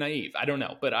just being naive. I don't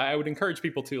know. But I would encourage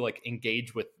people to like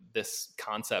engage with this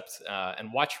concept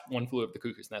and watch One Flew Over the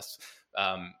Cuckoo's Nest,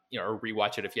 or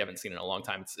rewatch it if you haven't seen it in a long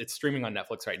time. It's streaming on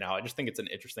Netflix right now. I just think it's an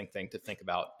interesting thing to think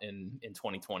about in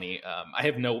 2020. I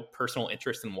have no personal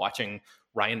interest in watching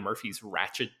Ryan Murphy's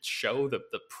Ratchet show, the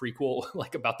prequel,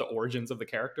 like about the origins of the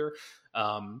character.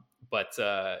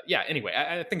 Anyway,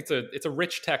 I think it's a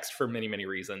rich text for many, many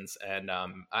reasons. And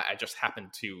I just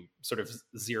happened to sort of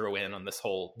zero in on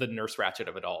the Nurse Ratchet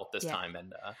of it all this time.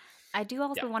 And I do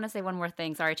also want to say one more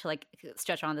thing. Sorry to like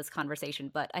stretch on this conversation,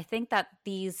 but I think that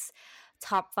these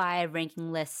top 5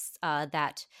 ranking lists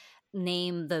that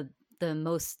name the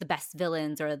best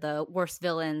villains or the worst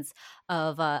villains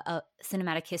of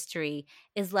cinematic history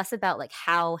is less about like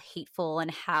how hateful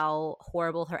and how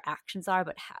horrible her actions are,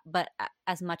 but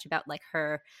as much about like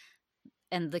her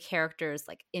and the characters'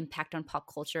 like impact on pop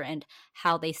culture and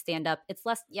how they stand up. It's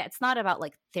not about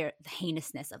like the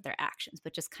heinousness of their actions,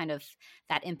 but just kind of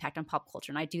that impact on pop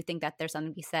culture. And I do think that there's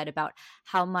something to be said about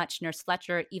how much Nurse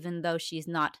Fletcher, even though she's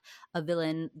not a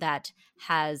villain that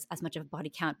has as much of a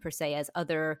body count per se as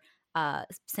other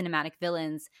cinematic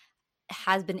villains,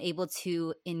 has been able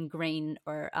to ingrain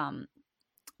or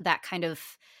that kind of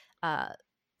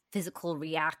physical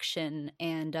reaction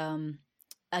and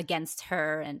against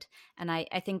her, and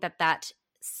I think that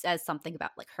says something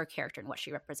about like her character and what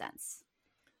she represents.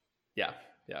 Yeah,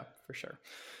 for sure.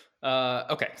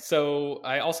 Okay, so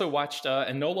I also watched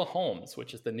Enola Holmes,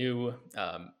 which is the new,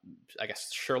 I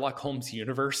guess, Sherlock Holmes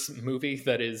universe movie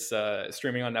that is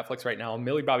streaming on Netflix right now.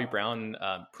 Millie Bobby Brown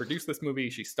produced this movie.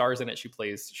 She stars in it. She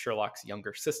plays Sherlock's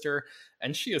younger sister,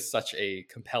 and she is such a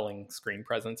compelling screen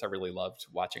presence. I really loved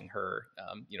watching her,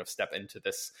 step into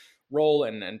this role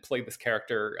and play this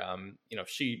character.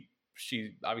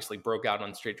 She obviously broke out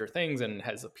on Stranger Things and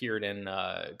has appeared in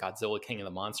Godzilla King of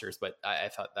the Monsters, but I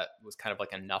thought that was kind of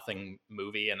like a nothing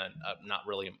movie and not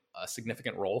really a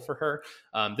significant role for her.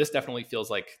 This definitely feels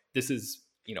like this is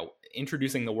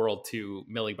introducing the world to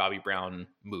Millie Bobby Brown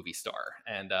movie star.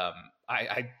 And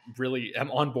I really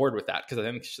am on board with that because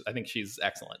I think she's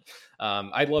excellent.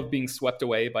 I love being swept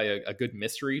away by a good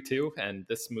mystery too, and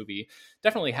this movie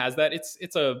definitely has that.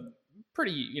 It's a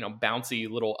pretty bouncy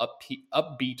little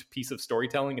upbeat piece of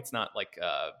storytelling. It's not like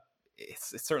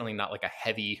it's certainly not like a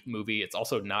heavy movie. It's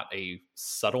also not a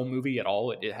subtle movie at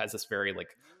all. It has this very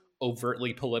like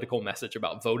overtly political message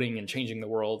about voting and changing the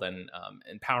world and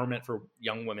empowerment for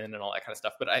young women and all that kind of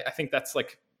stuff. But I think that's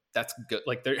good.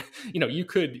 Like there, you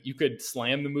could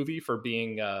slam the movie for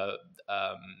being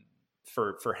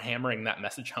for hammering that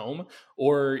message home,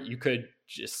 or you could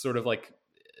just sort of like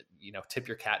tip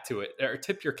your cap to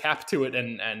it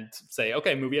and say,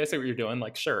 okay, movie, I see what you're doing.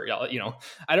 Like, sure,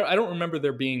 I don't remember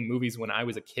there being movies when I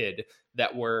was a kid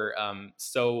that were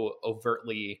so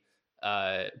overtly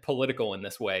political in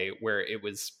this way, where it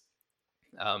was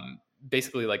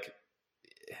basically like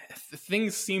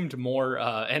things seemed more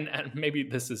and maybe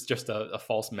this is just a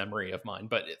false memory of mine,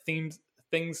 but things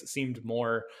seemed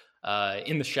more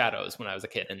in the shadows when I was a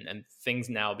kid, and things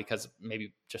now, because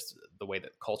maybe just the way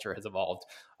that culture has evolved,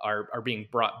 are being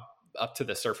brought up to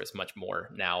the surface much more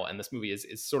now. And this movie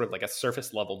is sort of like a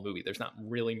surface level movie. There's not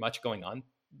really much going on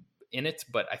in it,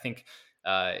 but I think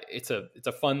it's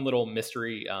a fun little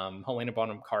mystery. Helena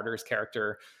Bonham Carter's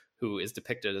character, who is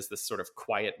depicted as this sort of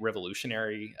quiet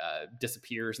revolutionary,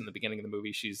 disappears in the beginning of the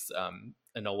movie. She's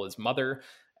Enola's mother,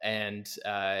 and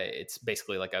it's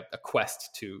basically like a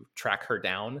quest to track her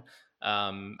down.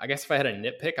 I guess if I had a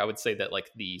nitpick, I would say that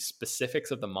like the specifics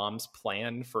of the mom's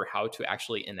plan for how to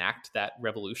actually enact that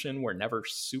revolution were never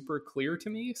super clear to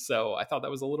me. So I thought that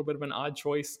was a little bit of an odd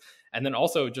choice. And then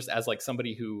also, just as like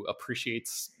somebody who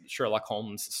appreciates Sherlock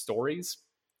Holmes stories,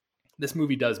 this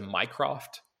movie does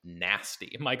Mycroft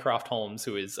nasty. Mycroft Holmes,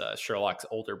 who is Sherlock's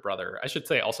older brother. I should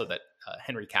say also that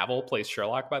Henry Cavill plays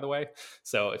Sherlock, by the way.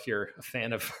 So if you're a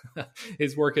fan of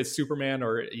his work as Superman,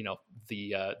 or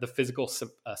the physical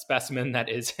specimen that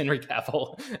is Henry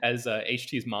Cavill, as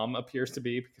HT's mom appears to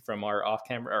be from our off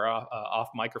camera or off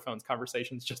microphones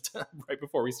conversations just right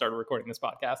before we started recording this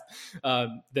podcast,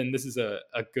 then this is a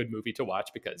good movie to watch,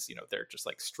 because they're just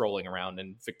like strolling around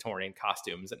in Victorian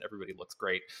costumes and everybody looks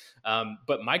great.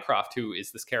 But Mycroft, who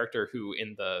is this character who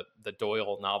in the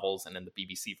Doyle novels and in the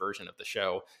BBC version of the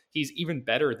show, he's even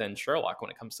better than Sherlock when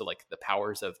it comes to like the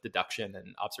powers of deduction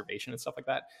and observation and stuff like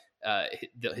that.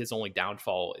 His only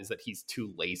downfall is that he's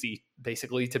too lazy,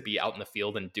 basically, to be out in the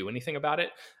field and do anything about it.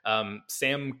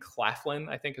 Sam Claflin,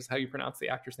 I think is how you pronounce the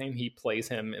actor's name. He plays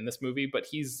him in this movie, but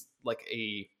he's like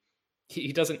he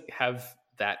doesn't have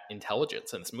that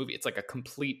intelligence in this movie. It's like a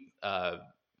complete,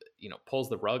 pulls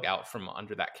the rug out from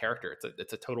under that character.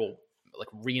 It's a total like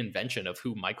reinvention of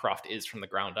who Mycroft is from the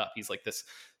ground up. He's like this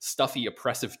stuffy,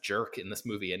 oppressive jerk in this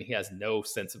movie, and he has no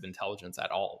sense of intelligence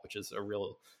at all, which is a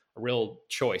real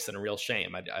choice and a real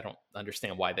shame. I don't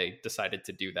understand why they decided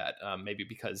to do that. Maybe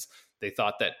because they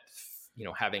thought that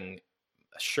having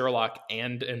Sherlock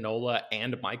and Enola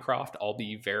and Mycroft all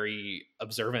be very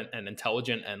observant and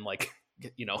intelligent and like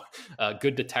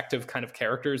good detective kind of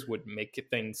characters would make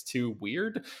things too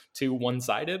weird, too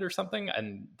one-sided or something,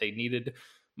 and they needed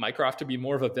Mycroft to be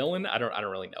more of a villain. I don't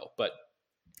really know, but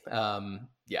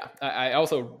yeah. I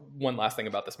also, one last thing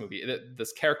about this movie,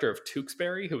 this character of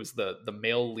Tewksbury, who was the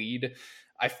male lead,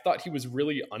 I thought he was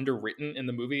really underwritten in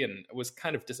the movie, and was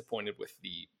kind of disappointed with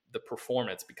the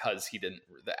performance, because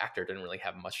the actor didn't really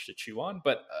have much to chew on.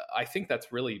 But I think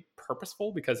that's really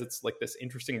purposeful, because it's like this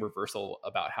interesting reversal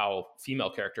about how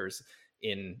female characters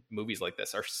in movies like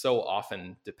this are so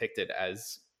often depicted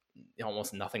as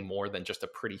almost nothing more than just a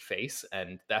pretty face,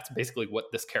 and that's basically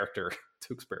what this character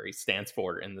Tewksbury stands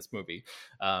for in this movie.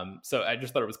 So I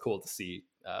just thought it was cool to see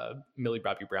Millie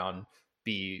Bobby Brown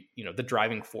be the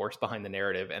driving force behind the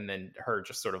narrative, and then her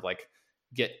just sort of like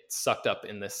get sucked up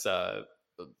in this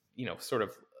sort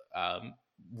of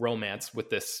romance with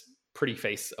this pretty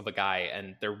face of a guy,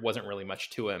 and there wasn't really much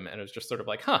to him, and it was just sort of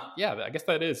like, yeah, I guess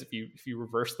that is, if you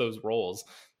reverse those roles,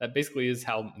 that basically is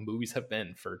how movies have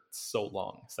been for so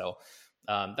long. So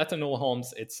that's Enola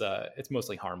Holmes. It's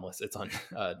mostly harmless. It's on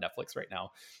Netflix right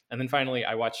now. And then finally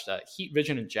I watched Heat,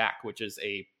 Vision, and Jack, which is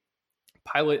a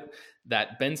pilot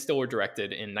that Ben Stiller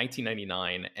directed in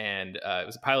 1999, and it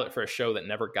was a pilot for a show that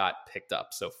never got picked up.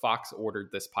 So Fox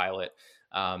ordered this pilot.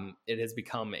 It has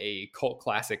become a cult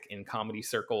classic in comedy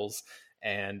circles,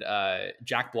 and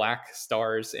Jack Black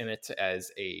stars in it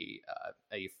as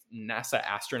a NASA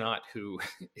astronaut who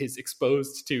is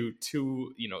exposed to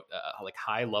like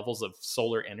high levels of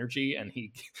solar energy, and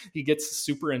he gets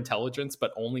super intelligence,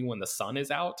 but only when the sun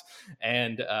is out.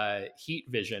 And heat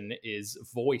vision is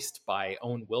voiced by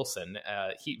Owen Wilson.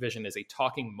 Heat vision is a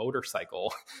talking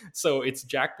motorcycle, so it's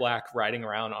Jack Black riding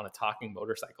around on a talking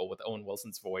motorcycle with Owen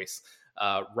Wilson's voice.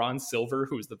 Ron Silver,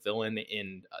 who is the villain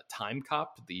in Time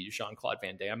Cop, the Jean-Claude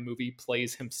Van Damme movie,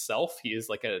 plays himself. He is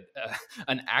like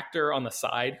an actor on the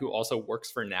side who also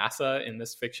works for NASA in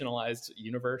this fictionalized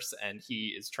universe, and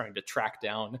he is trying to track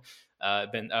down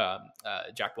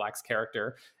Jack Black's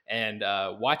character. And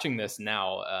watching this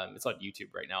now, it's on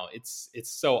YouTube right now. It's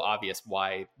so obvious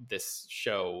why this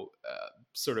show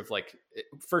sort of like,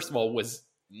 first of all, was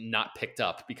not picked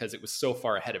up because it was so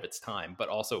far ahead of its time, but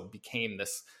also became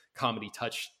this comedy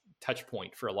touch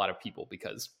point for a lot of people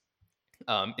because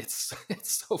it's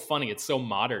so funny, it's so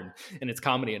modern in its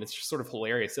comedy, and it's just sort of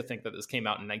hilarious to think that this came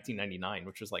out in 1999,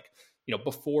 which was like,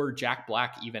 before Jack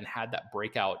Black even had that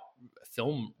breakout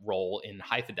film role in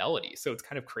High Fidelity. So it's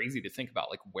kind of crazy to think about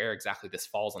like where exactly this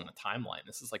falls on the timeline.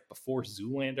 This is like before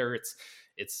Zoolander.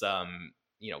 It's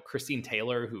Christine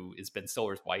Taylor, who is Ben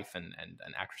Stiller's wife and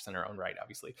an actress in her own right,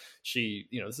 obviously. She,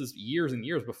 this is years and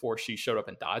years before she showed up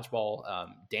in Dodgeball.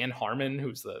 Dan Harmon,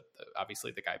 who's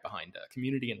obviously the guy behind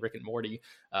Community and Rick and Morty,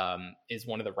 is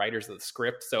one of the writers of the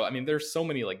script. So, I mean, there's so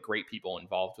many like great people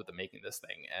involved with the making this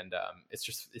thing. And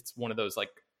it's one of those like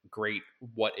great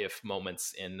what if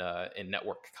moments in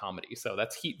network comedy. So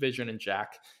that's Heat Vision and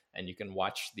Jack. And you can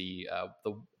watch the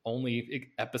only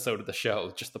episode of the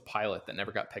show, just the pilot that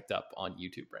never got picked up, on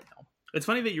YouTube right now. It's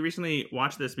funny that you recently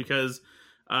watched this because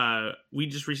we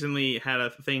just recently had a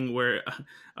thing where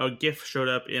a GIF showed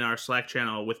up in our Slack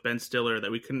channel with Ben Stiller that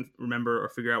we couldn't remember or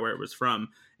figure out where it was from.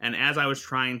 And as I was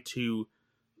trying to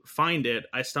find it,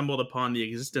 I stumbled upon the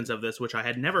existence of this, which I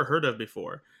had never heard of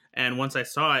before. And once I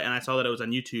saw it and I saw that it was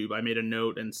on YouTube, I made a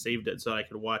note and saved it so I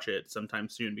could watch it sometime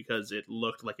soon because it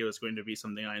looked like it was going to be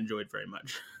something I enjoyed very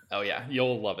much. Oh yeah,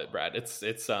 you'll love it, Brad. It's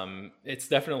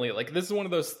definitely like, this is one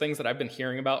of those things that I've been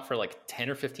hearing about for like 10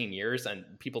 or 15 years and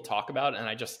people talk about, and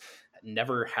I just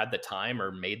never had the time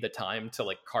or made the time to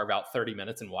like carve out 30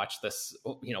 minutes and watch this,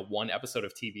 one episode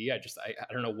of TV.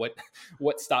 I don't know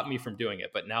what stopped me from doing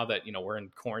it. But now that, we're in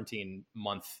quarantine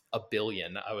month a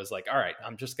billion, I was like, all right,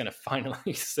 I'm just going to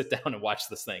finally sit down and watch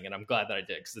this thing. And I'm glad that I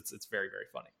did, because it's very, very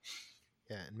funny.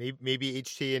 Yeah. And maybe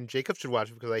HT and Jacob should watch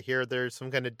it because I hear there's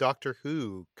some kind of Doctor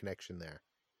Who connection there.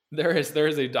 There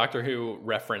is a Doctor Who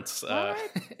reference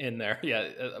in there. Yeah,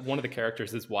 one of the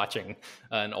characters is watching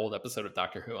an old episode of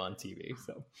Doctor Who on TV.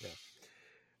 So, yeah.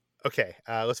 Okay,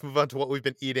 let's move on to what we've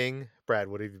been eating. Brad,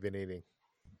 what have you been eating?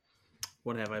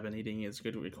 What have I been eating is a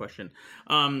good question.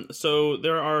 So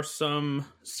there are some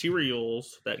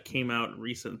cereals that came out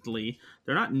recently.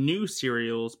 They're not new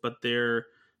cereals, but they're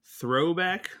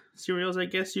throwback cereals, I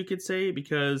guess you could say,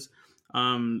 because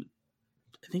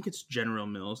I think it's General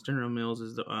Mills. General Mills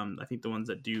is the I think the ones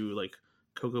that do like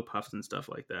Cocoa Puffs and stuff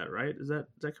like that, right? Is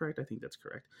that correct? I think that's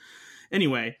correct.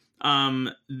 Anyway,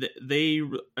 they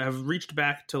have reached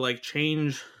back to like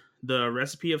change the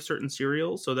recipe of certain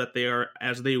cereals so that they are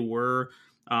as they were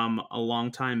a long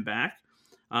time back.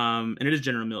 And it is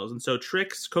General Mills. And so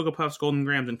Trix, Cocoa Puffs, Golden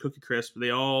Grams, and Cookie Crisp,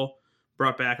 they all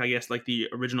brought back, I guess, like the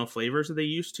original flavors that they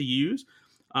used to use.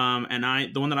 And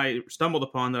the one that I stumbled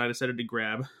upon that I decided to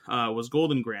grab was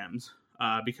Golden Grams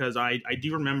because I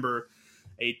do remember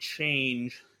a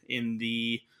change in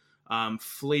the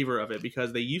flavor of it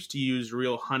because they used to use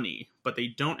real honey, but they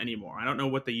don't anymore. I don't know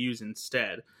what they use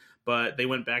instead, but they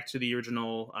went back to the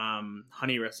original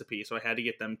honey recipe, so I had to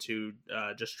get them to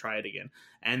just try it again.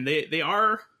 And they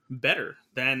are better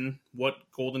than what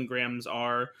Golden Grams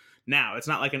are now. It's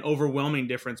not like an overwhelming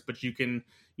difference, but you can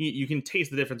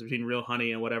taste the difference between real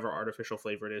honey and whatever artificial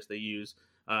flavor it is they use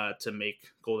to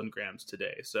make Golden Grams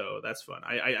today. So that's fun.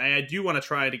 I do want to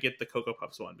try to get the Cocoa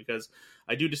Puffs one because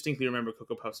I do distinctly remember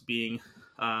Cocoa Puffs being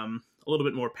a little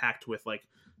bit more packed with like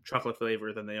chocolate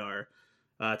flavor than they are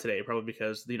today. Probably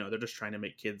because they're just trying to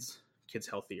make kids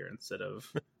healthier instead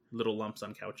of little lumps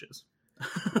on couches.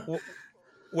 Well,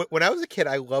 when I was a kid,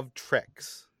 I loved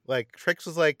Trix. Like Trix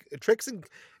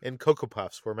and Cocoa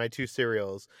Puffs were my two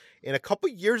cereals. And a couple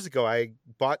years ago, I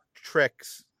bought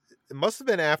Trix. It must have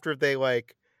been after they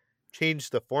like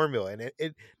changed the formula, and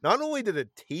it not only did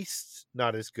it taste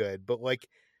not as good, but like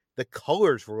the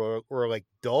colors were like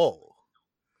dull.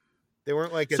 They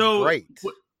weren't like as bright.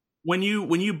 When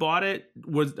you bought it,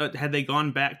 had they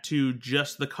gone back to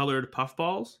just the colored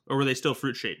puffballs, or were they still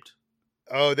fruit shaped?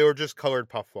 Oh, they were just colored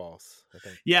puffballs, I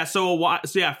think. Yeah,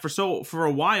 for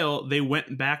a while they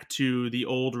went back to the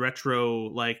old retro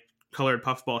like colored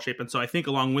puffball shape, and so I think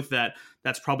along with that,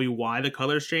 that's probably why the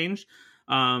colors changed.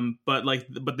 But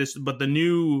the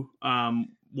new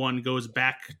one goes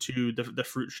back to the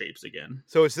fruit shapes again.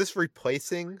 So is this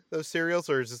replacing those cereals,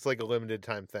 or is this like a limited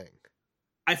time thing?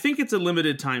 I think it's a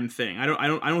limited time thing. I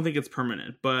don't think it's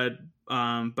permanent, but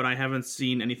I haven't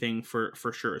seen anything for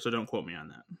sure, so don't quote me on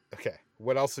that. Okay.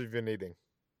 What else have you been eating?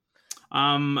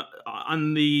 On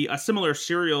a similar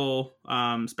cereal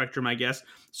spectrum, I guess.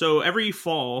 So every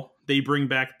fall they bring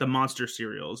back the monster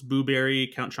cereals: Boo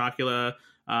Berry, Count Chocula,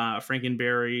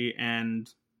 Frankenberry, and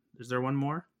is there one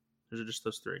more? Or is it just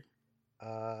those three?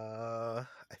 I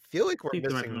feel like we're think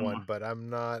there might be missing one one, more. but I'm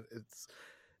not. It's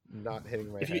not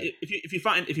hitting my If head. you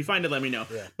find it, let me know.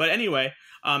 Yeah. But anyway,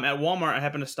 at Walmart, I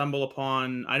happened to stumble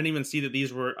upon. I didn't even see that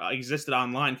these were existed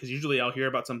online, because usually I'll hear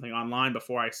about something online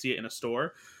before I see it in a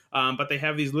store. But they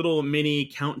have these little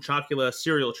mini Count Chocula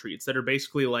cereal treats that are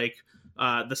basically like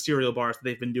the cereal bars that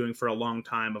they've been doing for a long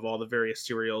time, of all the various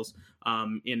cereals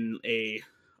in a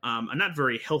not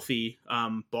very healthy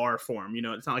bar form. You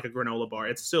know, it's not like a granola bar.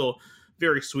 It's still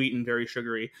very sweet and very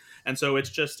sugary. And so it's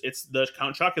the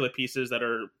Count Chocula pieces that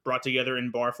are brought together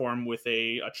in bar form with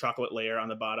a chocolate layer on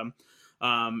the bottom.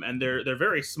 And they're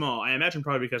very small. I imagine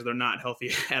probably because they're not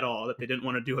healthy at all, that they didn't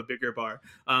want to do a bigger bar.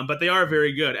 But they are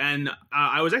very good. And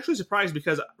I was actually surprised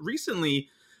because recently,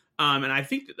 and I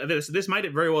think this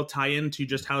might very well tie into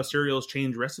just how cereals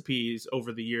change recipes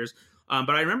over the years.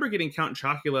 But I remember getting Count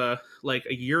Chocula like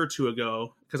a year or two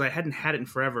ago, because I hadn't had it in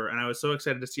forever, and I was so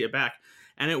excited to see it back.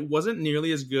 And it wasn't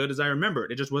nearly as good as I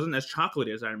remembered. It just wasn't as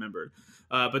chocolatey as I remembered.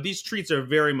 But these treats are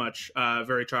very much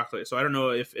very chocolatey. So I don't know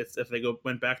if they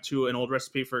went back to an old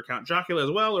recipe for Count Chocula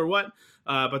as well or what.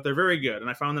 But they're very good, and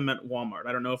I found them at Walmart.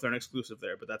 I don't know if they're an exclusive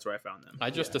there, but that's where I found them. I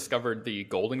just discovered the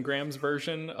Golden Grams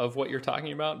version of what you're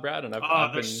talking about, Brad, and they're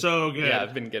I've been so good. Yeah,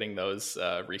 I've been getting those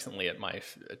recently at my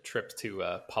trip to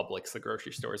Publix, the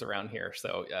grocery stores around here.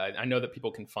 So I know that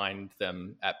people can find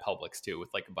them at Publix too,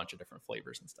 with like a bunch of different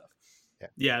flavors and stuff.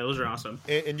 Yeah, those are awesome.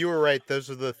 And you were right. Those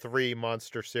are the 3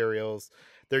 monster cereals.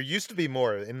 There used to be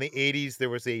more. In the 80s, there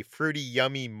was a Fruity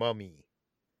Yummy Mummy.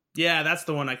 Yeah, that's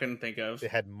the one I couldn't think of. It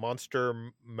had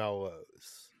Monster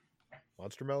Mellows.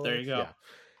 Monster Mellows? There you go. Yeah.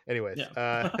 Anyways,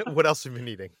 Yeah. what else have you been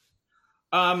eating?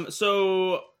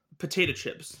 So potato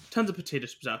chips. Tons of potato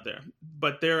chips out there.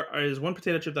 But there is one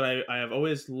potato chip that I have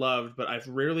always loved, but I've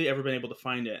rarely ever been able to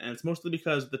find it. And it's mostly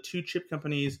because the 2 chip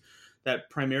companies that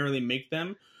primarily make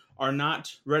them are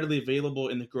not readily available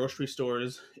in the grocery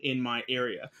stores in my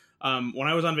area. When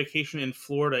I was on vacation in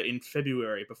Florida in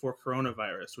February before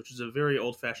coronavirus, which is a very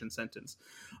old-fashioned sentence,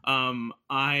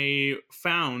 I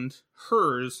found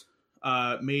Hers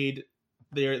made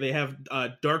there. They have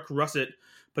dark russet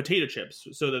potato chips.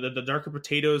 So the darker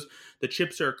potatoes, the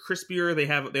chips are crispier. They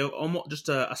have almost just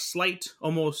a slight,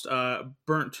 almost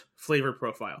burnt flavor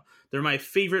profile. They're my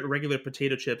favorite regular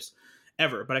potato chips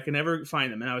ever, but I can never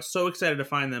find them. And I was so excited to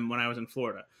find them when I was in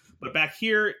Florida. But back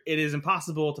here, it is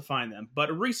impossible to find them.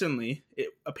 But recently,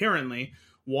 apparently,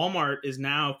 Walmart is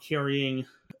now carrying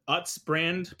Utz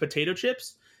brand potato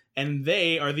chips, and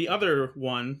they are the other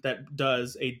one that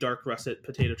does a dark russet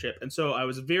potato chip. And so I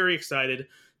was very excited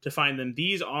to find them.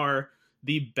 These are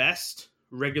the best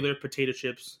regular potato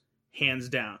chips, hands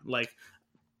down. Like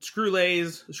Screw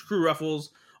Lays, Screw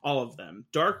Ruffles, all of them.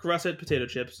 Dark russet potato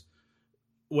chips,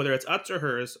 whether it's Utz or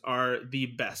Hers, are the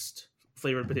best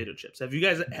flavored potato chips. Have you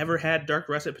guys ever had dark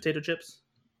russet potato chips?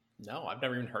 No, I've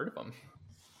never even heard of them.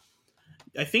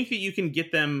 I think that you can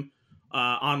get them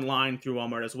online through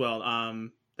Walmart as well.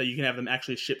 That you can have them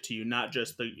actually shipped to you, not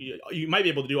just you might be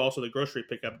able to do also the grocery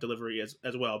pickup delivery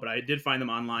as well. But I did find them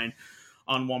online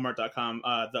on Walmart.com.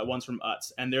 The ones from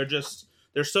Utz, and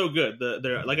they're so good.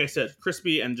 They're like I said,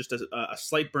 crispy and just a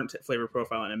slight burnt flavor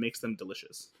profile, and it makes them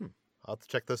delicious. I'll have to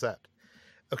check those out.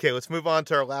 Okay, let's move on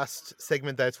to our last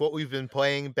segment. That's what we've been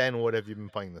playing. Ben, what have you been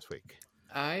playing this week?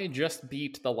 I just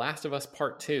beat The Last of Us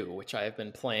Part 2, which I have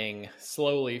been playing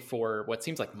slowly for what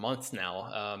seems like months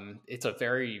now. It's a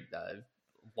very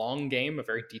long game, a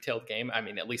very detailed game. I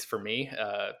mean, at least for me,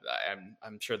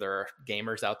 I'm sure there are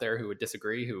gamers out there who would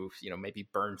disagree, who, maybe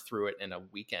burned through it in a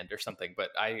weekend or something. But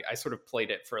I sort of played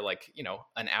it for like,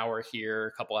 an hour here,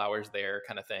 a couple hours there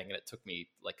kind of thing. And it took me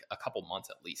like a couple months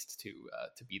at least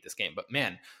to beat this game. But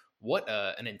man, what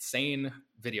an insane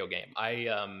video game.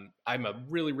 I'm a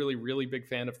really, really, really big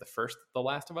fan of the first The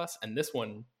Last of Us. And this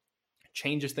one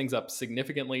changes things up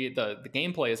significantly. The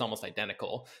gameplay is almost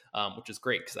identical, which is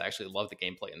great because I actually love the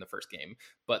gameplay in the first game.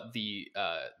 But the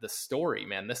story,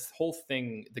 man, this whole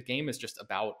thing, the game is just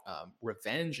about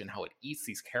revenge and how it eats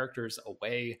these characters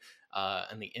away.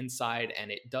 on the inside,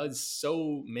 and it does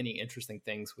so many interesting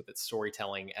things with its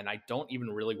storytelling. And I don't even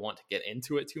really want to get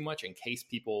into it too much in case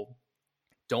people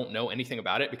don't know anything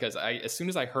about it, because as soon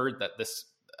as I heard that this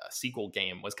sequel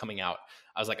game was coming out,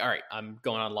 I was like, all right, I'm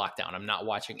going on lockdown. I'm not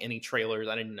watching any trailers.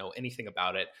 I didn't know anything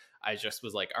about it. I just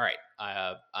was like, all right,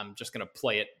 I'm just going to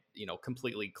play it,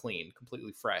 completely clean,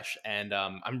 completely fresh. And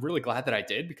I'm really glad that I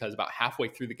did, because about halfway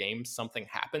through the game, something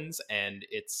happens, and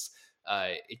it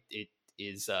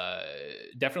is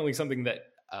definitely something that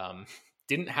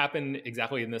didn't happen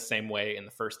exactly in the same way in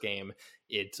the first game.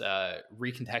 It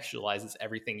recontextualizes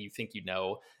everything you think you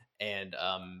know, and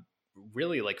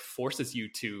really like forces you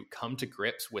to come to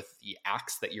grips with the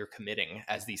acts that you're committing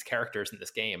as these characters in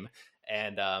this game.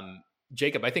 And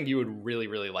Jacob, I think you would really,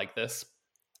 really like this,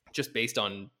 just based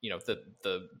on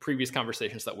the previous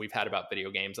conversations that we've had about video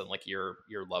games and like your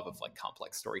love of like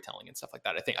complex storytelling and stuff like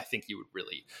that. I think you would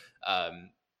really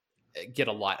get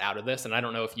a lot out of this. And I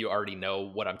don't know if you already know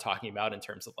what I'm talking about in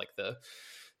terms of like the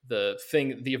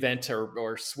event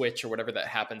or switch or whatever that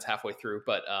happens halfway through.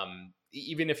 But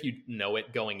even if you know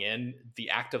it going in, the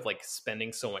act of like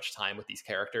spending so much time with these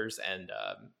characters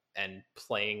and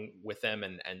playing with them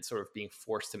and sort of being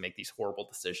forced to make these horrible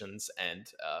decisions and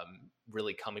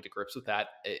really coming to grips with that,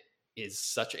 it is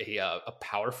such a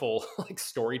powerful like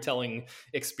storytelling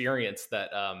experience that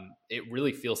it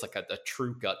really feels like a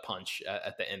true gut punch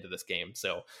at the end of this game.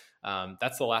 So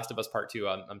that's The Last of Us Part 2.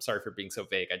 I'm sorry for being so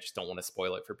vague. I just don't want to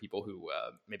spoil it for people who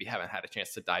maybe haven't had a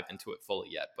chance to dive into it fully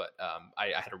yet. But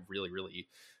I had a really, really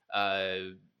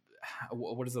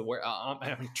what is the word?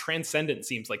 I mean, transcendent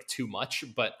seems like too much,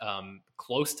 but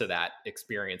close to that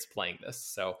experience playing this.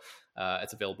 So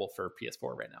it's available for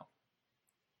PS4 right now.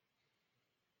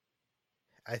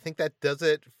 I think that does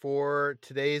it for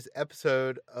today's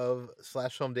episode of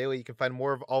Slash Film Daily. You can find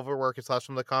more of all of our work at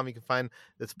slashfilm.com. You can find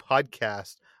this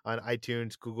podcast on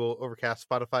iTunes, Google, Overcast,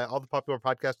 Spotify, all the popular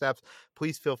podcast apps.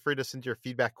 Please feel free to send your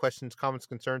feedback, questions, comments,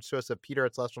 concerns to us at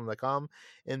peter@slashfilm.com.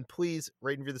 And please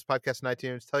rate and review this podcast on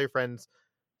iTunes. Tell your friends,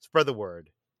 spread the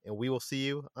word, and we will see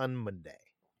you on Monday.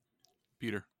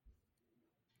 Peter.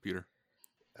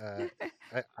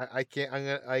 I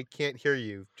can't hear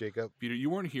you, Jacob. Peter, you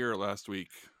weren't here last week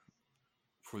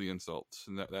for the insults,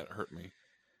 and that hurt me.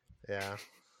 Yeah.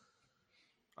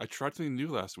 I tried something new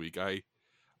last week. I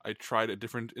tried a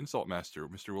different insult master,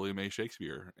 Mr. William A.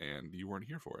 Shakespeare, and you weren't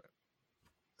here for it.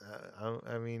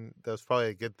 I mean, that's probably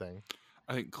a good thing.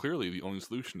 I think clearly the only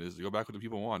solution is to go back with the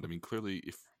people want. I mean, clearly,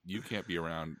 if you can't be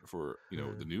around for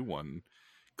the new one,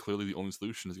 clearly the only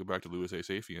solution is to go back to Louis A.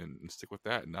 Safian and stick with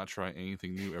that and not try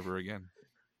anything new ever again.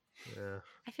 Yeah.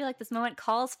 I feel like this moment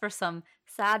calls for some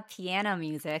sad piano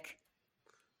music.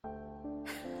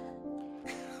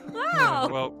 Wow!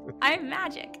 Well, I'm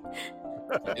magic.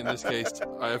 In this case,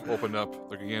 I have opened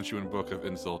up the gargantuan book of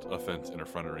insult, offense, and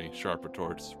effrontery, sharp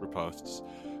retorts, riposts,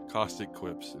 caustic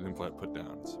quips, and implant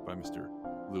put-downs by Mr.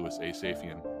 Louis A.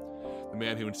 Safian, the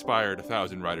man who inspired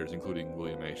 1,000 writers, including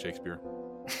William A. Shakespeare.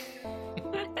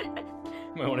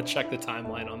 Might want to check the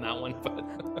timeline on that one, but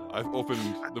I've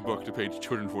opened the book to page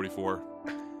 244.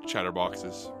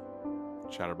 Chatterboxes.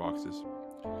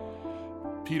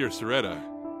 Peter Soretta,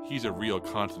 he's a real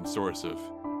constant source of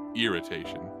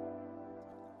irritation.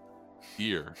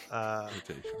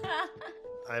 Irritation.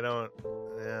 I don't.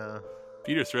 Yeah.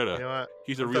 Peter Soretta, You know what?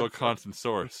 he's a real constant I'm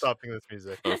source stopping this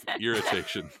music. of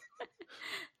irritation.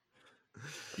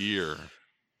 Yeah.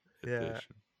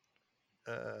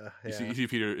 You see,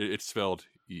 Peter, it's spelled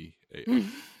E-A.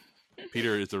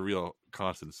 Peter is a real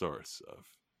constant source of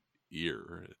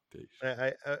irritation.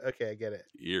 Okay, I get it.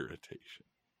 Irritation.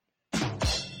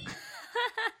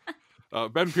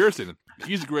 Ben Pearson,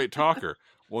 he's a great talker.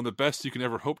 One of the best you can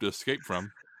ever hope to escape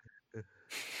from.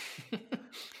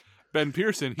 Ben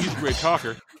Pearson, he's a great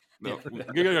talker. No,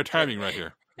 get our timing right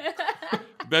here.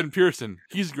 Ben Pearson,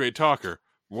 he's a great talker.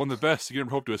 One of the best you can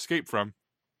ever hope to escape from.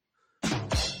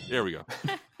 There we go.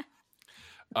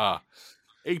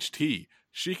 HT,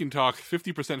 she can talk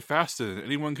 50% faster than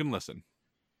anyone can listen.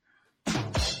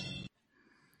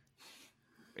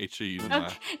 HT, you didn't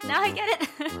laugh. Now I get it.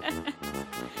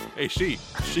 Hey, she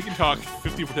can talk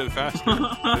 50% faster than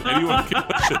anyone can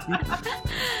listen.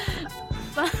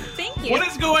 Thank you. What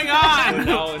is going we're on?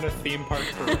 now in a theme park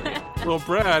parade. Well,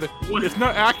 Brad, it's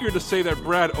not accurate to say that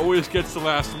Brad always gets the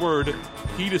last word.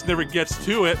 He just never gets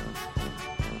to it.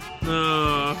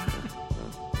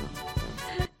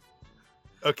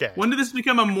 Okay. When did this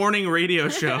become a morning radio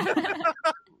show?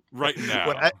 Right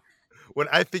now. When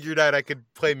I figured out I could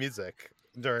play music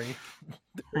during.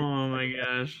 Oh my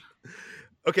gosh.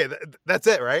 Okay, that's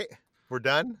it, right? We're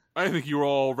done. I think you were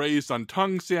all raised on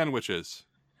tongue sandwiches.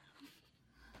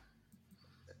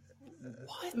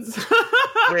 What?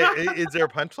 Wait, is there a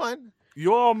punchline?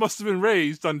 You all must have been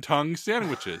raised on tongue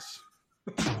sandwiches.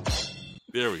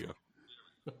 There we go.